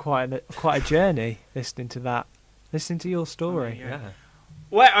I've been on quite a journey listening to your story. Yeah.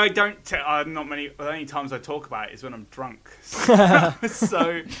 Well, I don't. Not many. The only times I talk about it is when I'm drunk.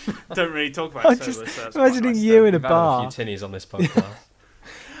 So don't really talk about it. Just imagining you in a bar. We've had a few tinnies on this podcast.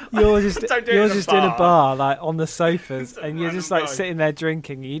 You're just in a bar, like on the sofas, and you're just like sitting there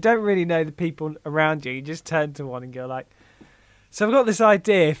drinking. You don't really know the people around you. You just turn to one and go like, "So I've got this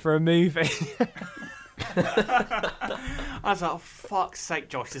idea for a movie." I was like, "Oh fuck's sake,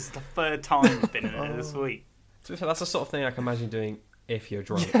 Josh! This is the 3rd time you've been in it this week." To be fair, that's the sort of thing I can imagine doing if you're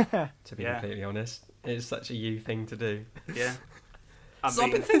drunk. To be completely honest, it's such a you thing to do. Yeah. I've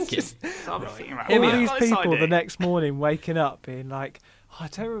been thinking. All these people the next morning waking up being like, I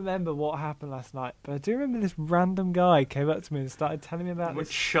don't remember what happened last night, but I do remember this random guy came up to me and started telling me about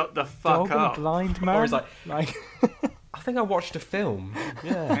this. Shut the fuck dog up. And a blind man. Or he's like, I think I watched a film.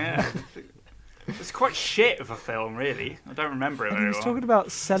 Yeah. It's quite shit of a film, really. I don't remember it very well. He was talking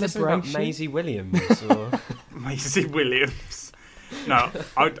about Celebration. About Maisie Williams. Or... Maisie Williams. No,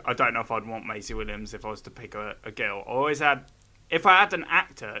 I don't know if I'd want Maisie Williams if I was to pick a girl. If I had an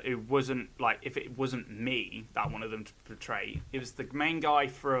actor who wasn't, like, if it wasn't me that I wanted them to portray, it was the main guy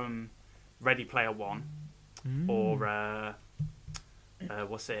from Ready Player One, or,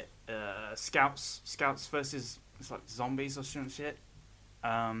 Scouts versus, it's like zombies or some shit.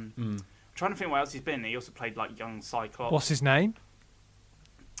 Trying trying to think what else he's been. He also played like young Cyclops. What's his name?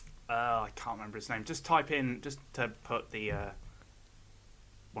 I can't remember his name. Just type in, just to put the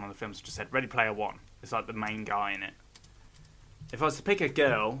one of the films I just said, Ready Player One. It's like the main guy in it. If I was to pick a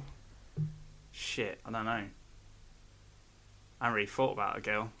girl, shit, I don't know. I haven't really thought about a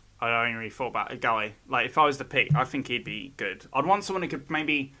girl. I only really thought about a guy. Like, if I was to pick, I think he'd be good. I'd want someone who could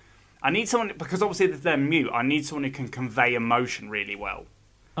maybe... I need someone, because obviously they're mute, I need someone who can convey emotion really well.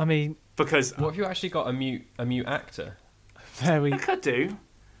 I mean... Because... What if you actually got a mute actor? Very... I could do.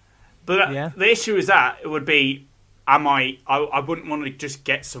 But the issue is that it would be... I wouldn't want to just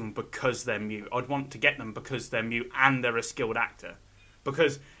get someone because they're mute. I'd want to get them because they're mute and they're a skilled actor.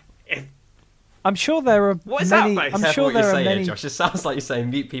 Because if... I'm sure there are what is many... that, I'm sure there are many... Josh, it sounds like you're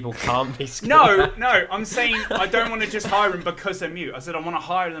saying mute people can't be skilled. No, I'm saying I don't want to just hire them because they're mute. I said I want to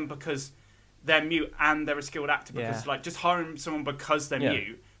hire them because they're mute and they're a skilled actor. Because like just hiring someone because they're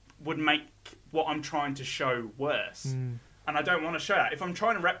mute would make what I'm trying to show worse. And I don't want to show that. If I'm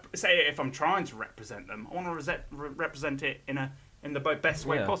trying to if I'm trying to represent them, I want to represent it in the best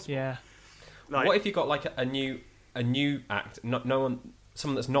way possible. Yeah. Like, what if you got like a new act,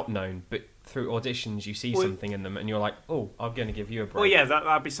 someone that's not known, but through auditions you see something in them, and you're like, oh, I'm going to give you a break. Well, yeah,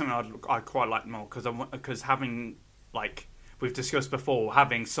 that'd be something I'd quite like more because having like we've discussed before,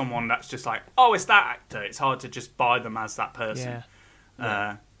 having someone that's just like, oh, it's that actor. It's hard to just buy them as that person.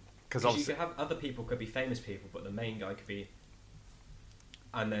 Yeah. Because you could have other people could be famous people, but the main guy could be.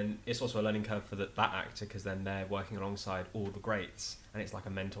 And then it's also a learning curve for that actor because then they're working alongside all the greats, and it's like a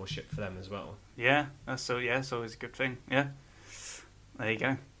mentorship for them as well. Yeah, it's always a good thing. Yeah, there you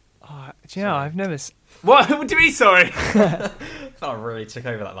go. Oh, do you know, I've never... What do you mean, sorry? I thought I really took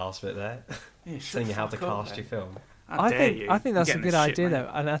over that last bit there. Yeah, telling you how to cast your film. I think that's a good idea though,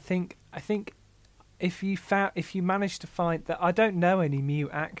 and I think if you manage to find that, I don't know any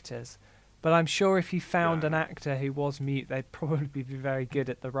mute actors, but I'm sure if you found an actor who was mute, they'd probably be very good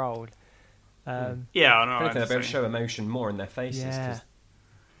at the role. I know. They'll be able to show emotion more in their faces. Yeah.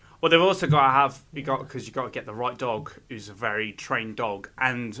 Well, they've also got to because you've got to get the right dog who's a very trained dog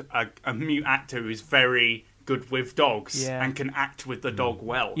and a mute actor who's very good with dogs and can act with the dog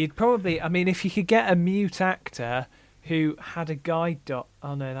well. You'd probably, I mean, if you could get a mute actor who had a guide dog.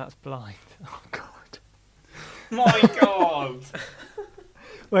 Oh no, that's blind. Oh god. My god.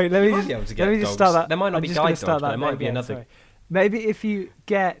 Wait, let me just start that. There might not be guide dogs, but there might be another. Sorry. Maybe if you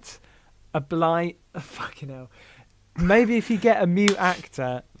get a blind, fucking hell. Maybe if you get a mute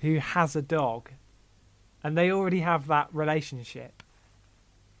actor who has a dog, and they already have that relationship.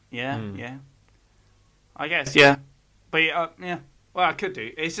 Yeah. I guess. Yeah, but yeah. Well, I could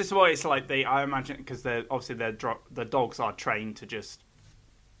do. It's just what it's like. I imagine because the dogs are trained to just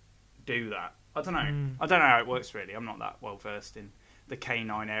do that. I don't know. I don't know how it works really. I'm not that well versed in the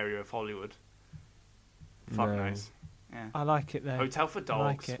canine area of Hollywood. Fuck knows. Yeah. I like it though. Hotel for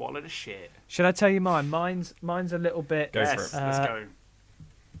Dogs. Like Swallow the shit. Should I tell you mine? Mine's a little bit. Go for it. Let's go.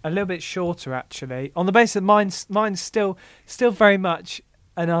 A little bit shorter actually. On the basis that mine's still very much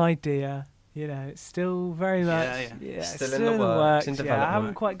an idea. You know, it's still very much still in the works. In development. I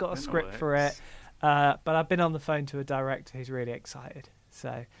haven't quite got a script for it, but I've been on the phone to a director who's really excited.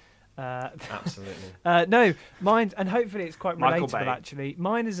 So. Absolutely. No, mine, and hopefully it's quite Michael relatable. Bay. Actually,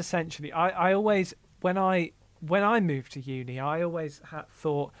 mine is essentially. I always when I moved to uni, I always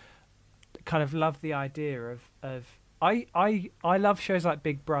thought, kind of loved the idea of I love shows like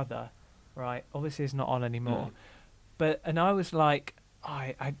Big Brother, right? Obviously, it's not on anymore, and I was like,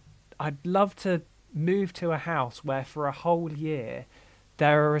 I'd love to move to a house where for a whole year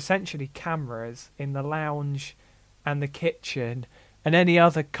there are essentially cameras in the lounge and the kitchen and any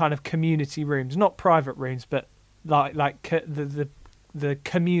other kind of community rooms, not private rooms, but like the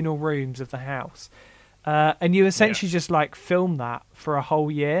communal rooms of the house. And you essentially just like film that for a whole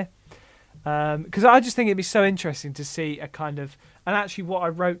year, because I just think it'd be so interesting to see a kind of, and actually what I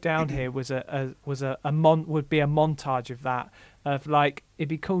wrote down here was would be a montage of that, of like it'd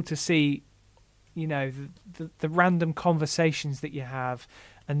be cool to see, you know, the random conversations that you have,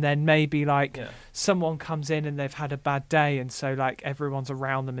 and then maybe like someone comes in and they've had a bad day, and so like everyone's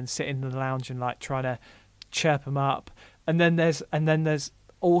around them and sitting in the lounge and like trying to chirp them up, and then there's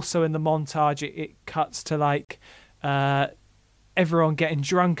also in the montage it cuts to like everyone getting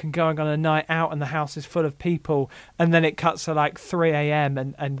drunk and going on a night out and the house is full of people, and then it cuts to like 3 a.m.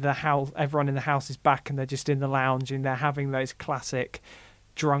 and the house, everyone in the house is back and they're just in the lounge and they're having those classic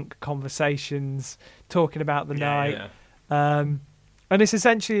drunk conversations talking about the night. And it's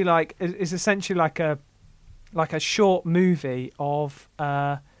essentially like a short movie of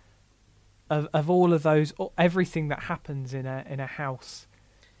all of those, everything that happens in a house,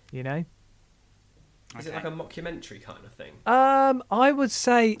 you know. Is it like a mockumentary kind of thing? I would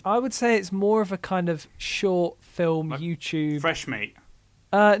say it's more of a kind of short film Like YouTube. Fresh meat.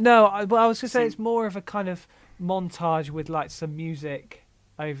 No, I was gonna say it's more of a kind of montage with like some music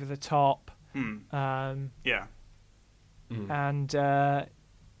over the top. Yeah. And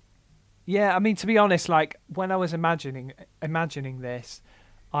yeah, I mean, to be honest, like when I was imagining this,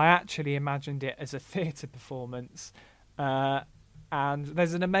 I actually imagined it as a theatre performance. And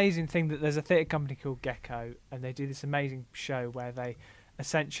there's an amazing thing that there's a theatre company called Gecko, and they do this amazing show where they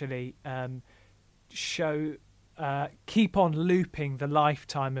essentially keep on looping the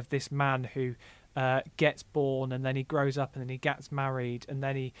lifetime of this man who gets born, and then he grows up, and then he gets married, and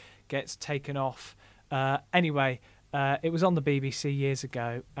then he gets taken off. Anyway, it was on the BBC years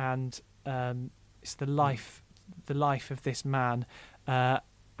ago, and it's the life of this man,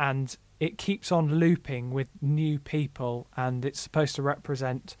 and it keeps on looping with new people, and it's supposed to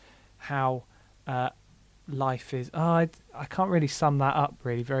represent how life is. I can't really sum that up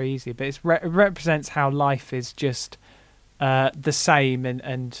really very easily, but it represents how life is just the same,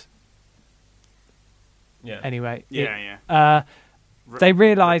 and Yeah. anyway, Yeah. they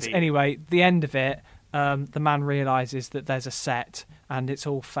realise Repeat. anyway. The end of it, the man realises that there's a set, and it's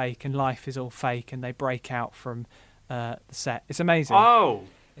all fake, and life is all fake, and they break out from the set. It's amazing. Oh,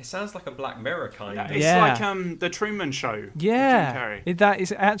 It sounds like a Black Mirror kind of. it's Yeah. like the Truman Show. with Jim Yeah, Carrey. that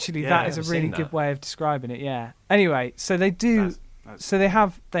is actually Yeah, that I've is a never really seen good that. way of describing it. Yeah. Anyway, so they do. That's- So they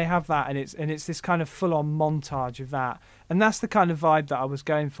have that, and it's this kind of full on montage of that, and that's the kind of vibe that I was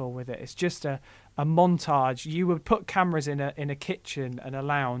going for with it. It's just a montage. You would put cameras in a kitchen and a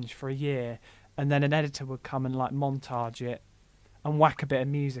lounge for a year, and then an editor would come and like montage it and whack a bit of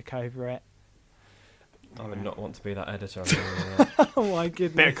music over it. I would not want to be that editor. I'm doing that. Oh my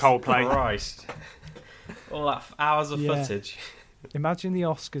goodness! Bit of Coldplay. Christ. All that hours of Yeah. footage. Imagine the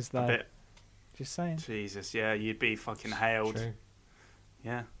Oscars though. A bit. Just saying. Jesus, yeah, you'd be fucking hailed. True.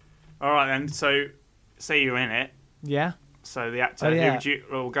 Yeah. All right then. So, say you're in it. Yeah. So the actor, Oh, yeah. who would you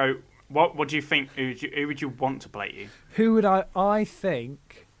will go? What do you think? Who would you want to play you? Who would I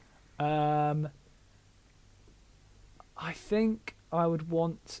think? I think I would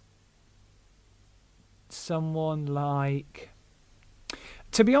want someone like.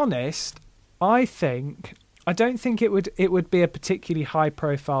 To be honest, I don't think it would be a particularly high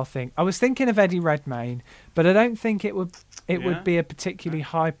profile thing. I was thinking of Eddie Redmayne, but I don't think it would Yeah? would be a particularly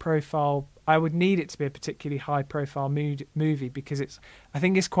high profile. I would need it to be a particularly high profile movie because I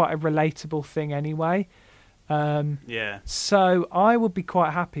think it's quite a relatable thing anyway. Yeah. So I would be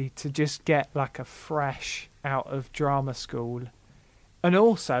quite happy to just get like a fresh out of drama school. And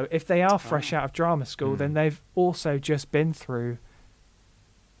also, if they are fresh out of drama school, then they've also just been through.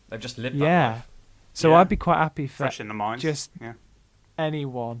 They've just lived that Yeah. life. So Yeah. I'd be quite happy for Fresh in the mind. just yeah.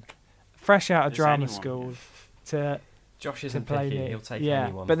 anyone fresh out of Just drama anyone, school to Josh to isn't play picky. me. He'll take yeah,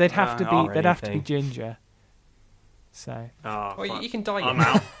 anyone. but they'd have to be or they'd have to be anything. ginger. So Oh, Well, fuck. you can dye I'm your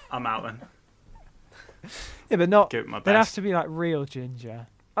out. I'm out then. yeah, but not. Give it my They'd have best. to be like real ginger.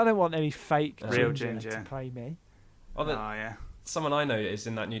 I don't want any fake Real ginger ginger. to play me. Oh, the, yeah. someone I know is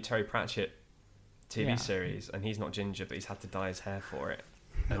in that new Terry Pratchett TV Yeah. series, and he's not ginger, but he's had to dye his hair for it.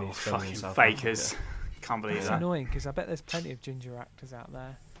 And Oh, he's filming fucking in South fakers. Africa. Can't believe It's that. annoying because I bet there's plenty of ginger actors out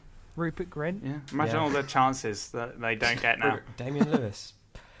there. Rupert Grint. Yeah. Imagine Yeah. all the chances that they don't get now. Damien Lewis.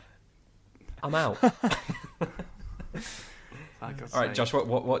 I'm out. For God's All right, sake. Josh.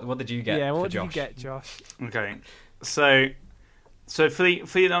 What did you get? Yeah, for what did you Josh? get, Josh? Okay, so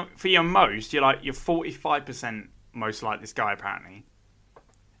for your most, you're 45% most like this guy apparently.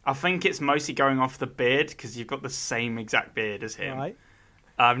 I think it's mostly going off the beard because you've got the same exact beard as him. Right.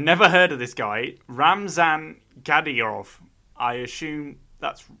 I've never heard of this guy, Ramzan Kadyrov. I assume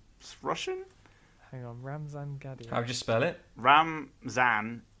that's Russian. Hang on, Ramzan Kadyrov. How would you spell it?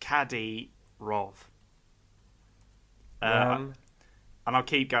 Ramzan Kadyrov. Ram. And I'll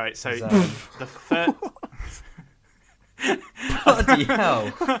keep going. So Zan. the first. Bloody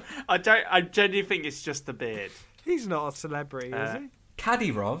hell. I genuinely think it's just the beard. He's not a celebrity, is he?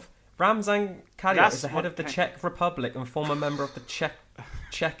 Kadyrov. Ramzan Kadyrov That's is the head what- of the Czech Republic and former member of the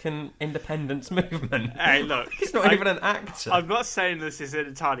Czech independence movement. Hey, look. He's not even an actor. I'm not saying this is an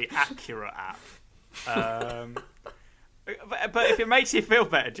entirely accurate app. But if it makes you feel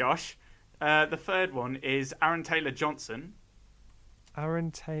better, Josh, the third one is Aaron Taylor Johnson. Aaron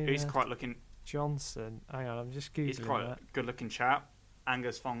Taylor Who's quite looking. Johnson. Hang on, I'm just googling He's quite that. a good-looking chap.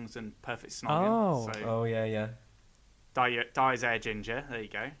 Angus Thongs and perfect Oh. snogging. So Oh yeah. dye his hair ginger. There you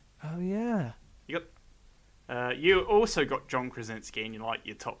go. Oh yeah. You also got John Krasinski in your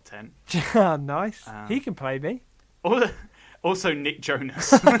top 10. Nice. Um, He can play me. Also Nick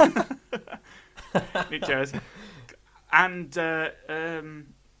Jonas. Nick Jonas, and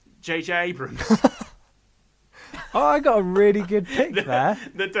J.J. Abrams, Oh, I got a really good pick there.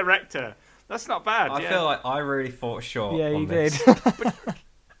 the director. That's not bad. I feel like I really fought short. Yeah, on you this. did.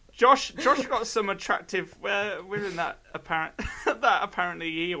 Josh got some attractive women that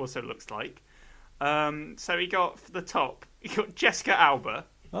apparently he also looks like. So he got for the top. He got Jessica Alba.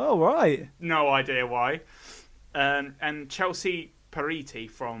 Oh, right. No idea why. And Chelsea Peretti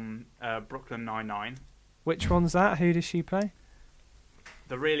from Brooklyn Nine-Nine. Which one's that? Who does she play?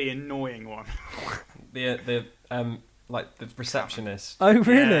 The really annoying one. The like the receptionist. Oh,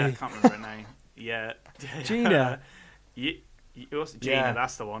 really? Yeah, I can't remember her name. Yeah. Gina. You also, Gina, Yeah.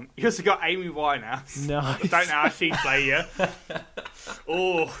 that's the one. You also got Amy Winehouse. Nice. I don't know how she'd play you.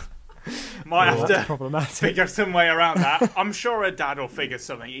 Oh, might have That's to problematic. figure some way around that. I'm sure her dad will figure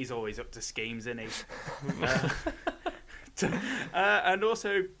something. He's always up to schemes, isn't he? And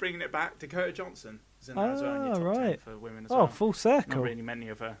also bringing it back, Dakota Johnson is in there as well in your top 10 right. for women as Oh, well. full Not circle. really many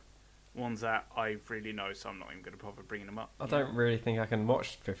of her ones that I really know, so I'm not even going to bother bringing them up. I don't really think I can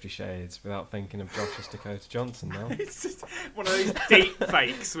watch 50 Shades without thinking of Josh as Dakota Johnson now. It's just one of those deep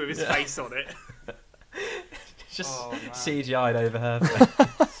fakes with his face on it. It's just Oh, man. CGI'd over her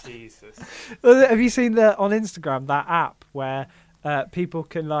face. Jesus. Well, have you seen on Instagram that app where people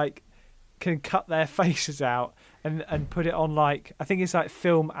can cut their faces out and put it on I think it's like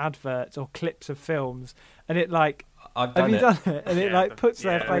film adverts or clips of films, and it I've have done you it. done it? And it Yeah, puts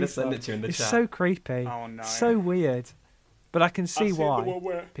yeah. their I'm gonna face send on. it to you in the It's chat. so creepy. Oh no. So weird. But I can see I've seen the why one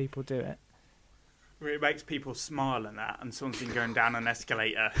where people do it. it makes people smile and that, and someone's been going down an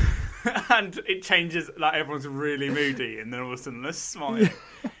escalator, and it changes, like everyone's really moody, and then all of a sudden they're smiling.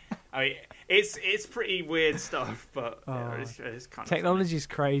 I mean, it's pretty weird stuff, but Oh. it's kind of Technology's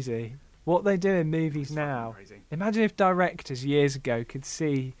crazy. What they do in movies funny. It's now. fucking crazy. Imagine if directors years ago could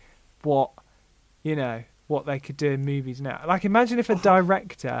see what they could do in movies now. Like, imagine if a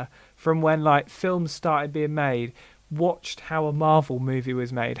director from when films started being made watched how a Marvel movie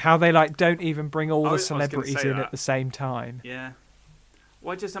was made, how they don't even bring all the I was gonna celebrities say in that. at the same time. Yeah.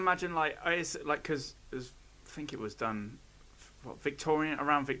 Well, just imagine it's because I think it was done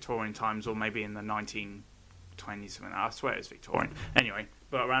around Victorian times, or maybe in the 1920s. Something. I swear it's Victorian. Anyway,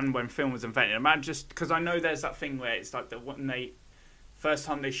 but around when film was invented, imagine just because I know there's that thing where it's like that when they first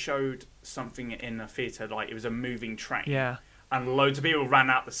time they showed something in a theatre, like it was a moving train. Yeah. And loads of people ran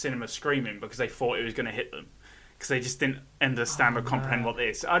out the cinema screaming because they thought it was going to hit them. Because they just didn't understand or comprehend what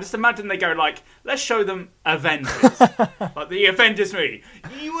this is. I just imagine they go let's show them Avengers. Like the Avengers movie.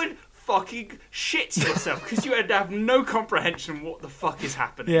 You would fucking shit yourself because you would have no comprehension what the fuck is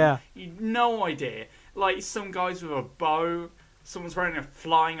happening. Yeah. You'd no idea. Like some guys with a bow, someone's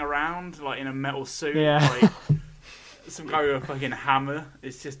flying around in a metal suit. Yeah. Some guy with a fucking hammer.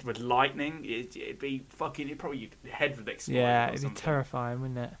 It's just with lightning. It'd be fucking. Your head would explode. Yeah, or it'd be something. terrifying,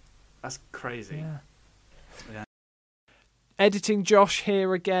 wouldn't it? That's crazy. Yeah. Yeah. Editing Josh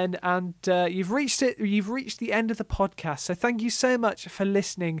here again, and you've reached the end of the podcast, so thank you so much for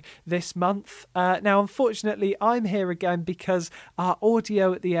listening this month. Now unfortunately I'm here again because our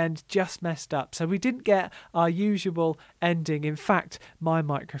audio at the end just messed up, so we didn't get our usual ending. In fact, my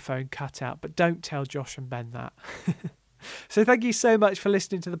microphone cut out, but don't tell Josh and Ben that. So thank you so much for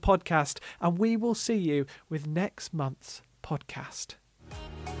listening to the podcast, and we will see you with next month's podcast.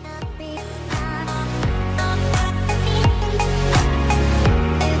 Be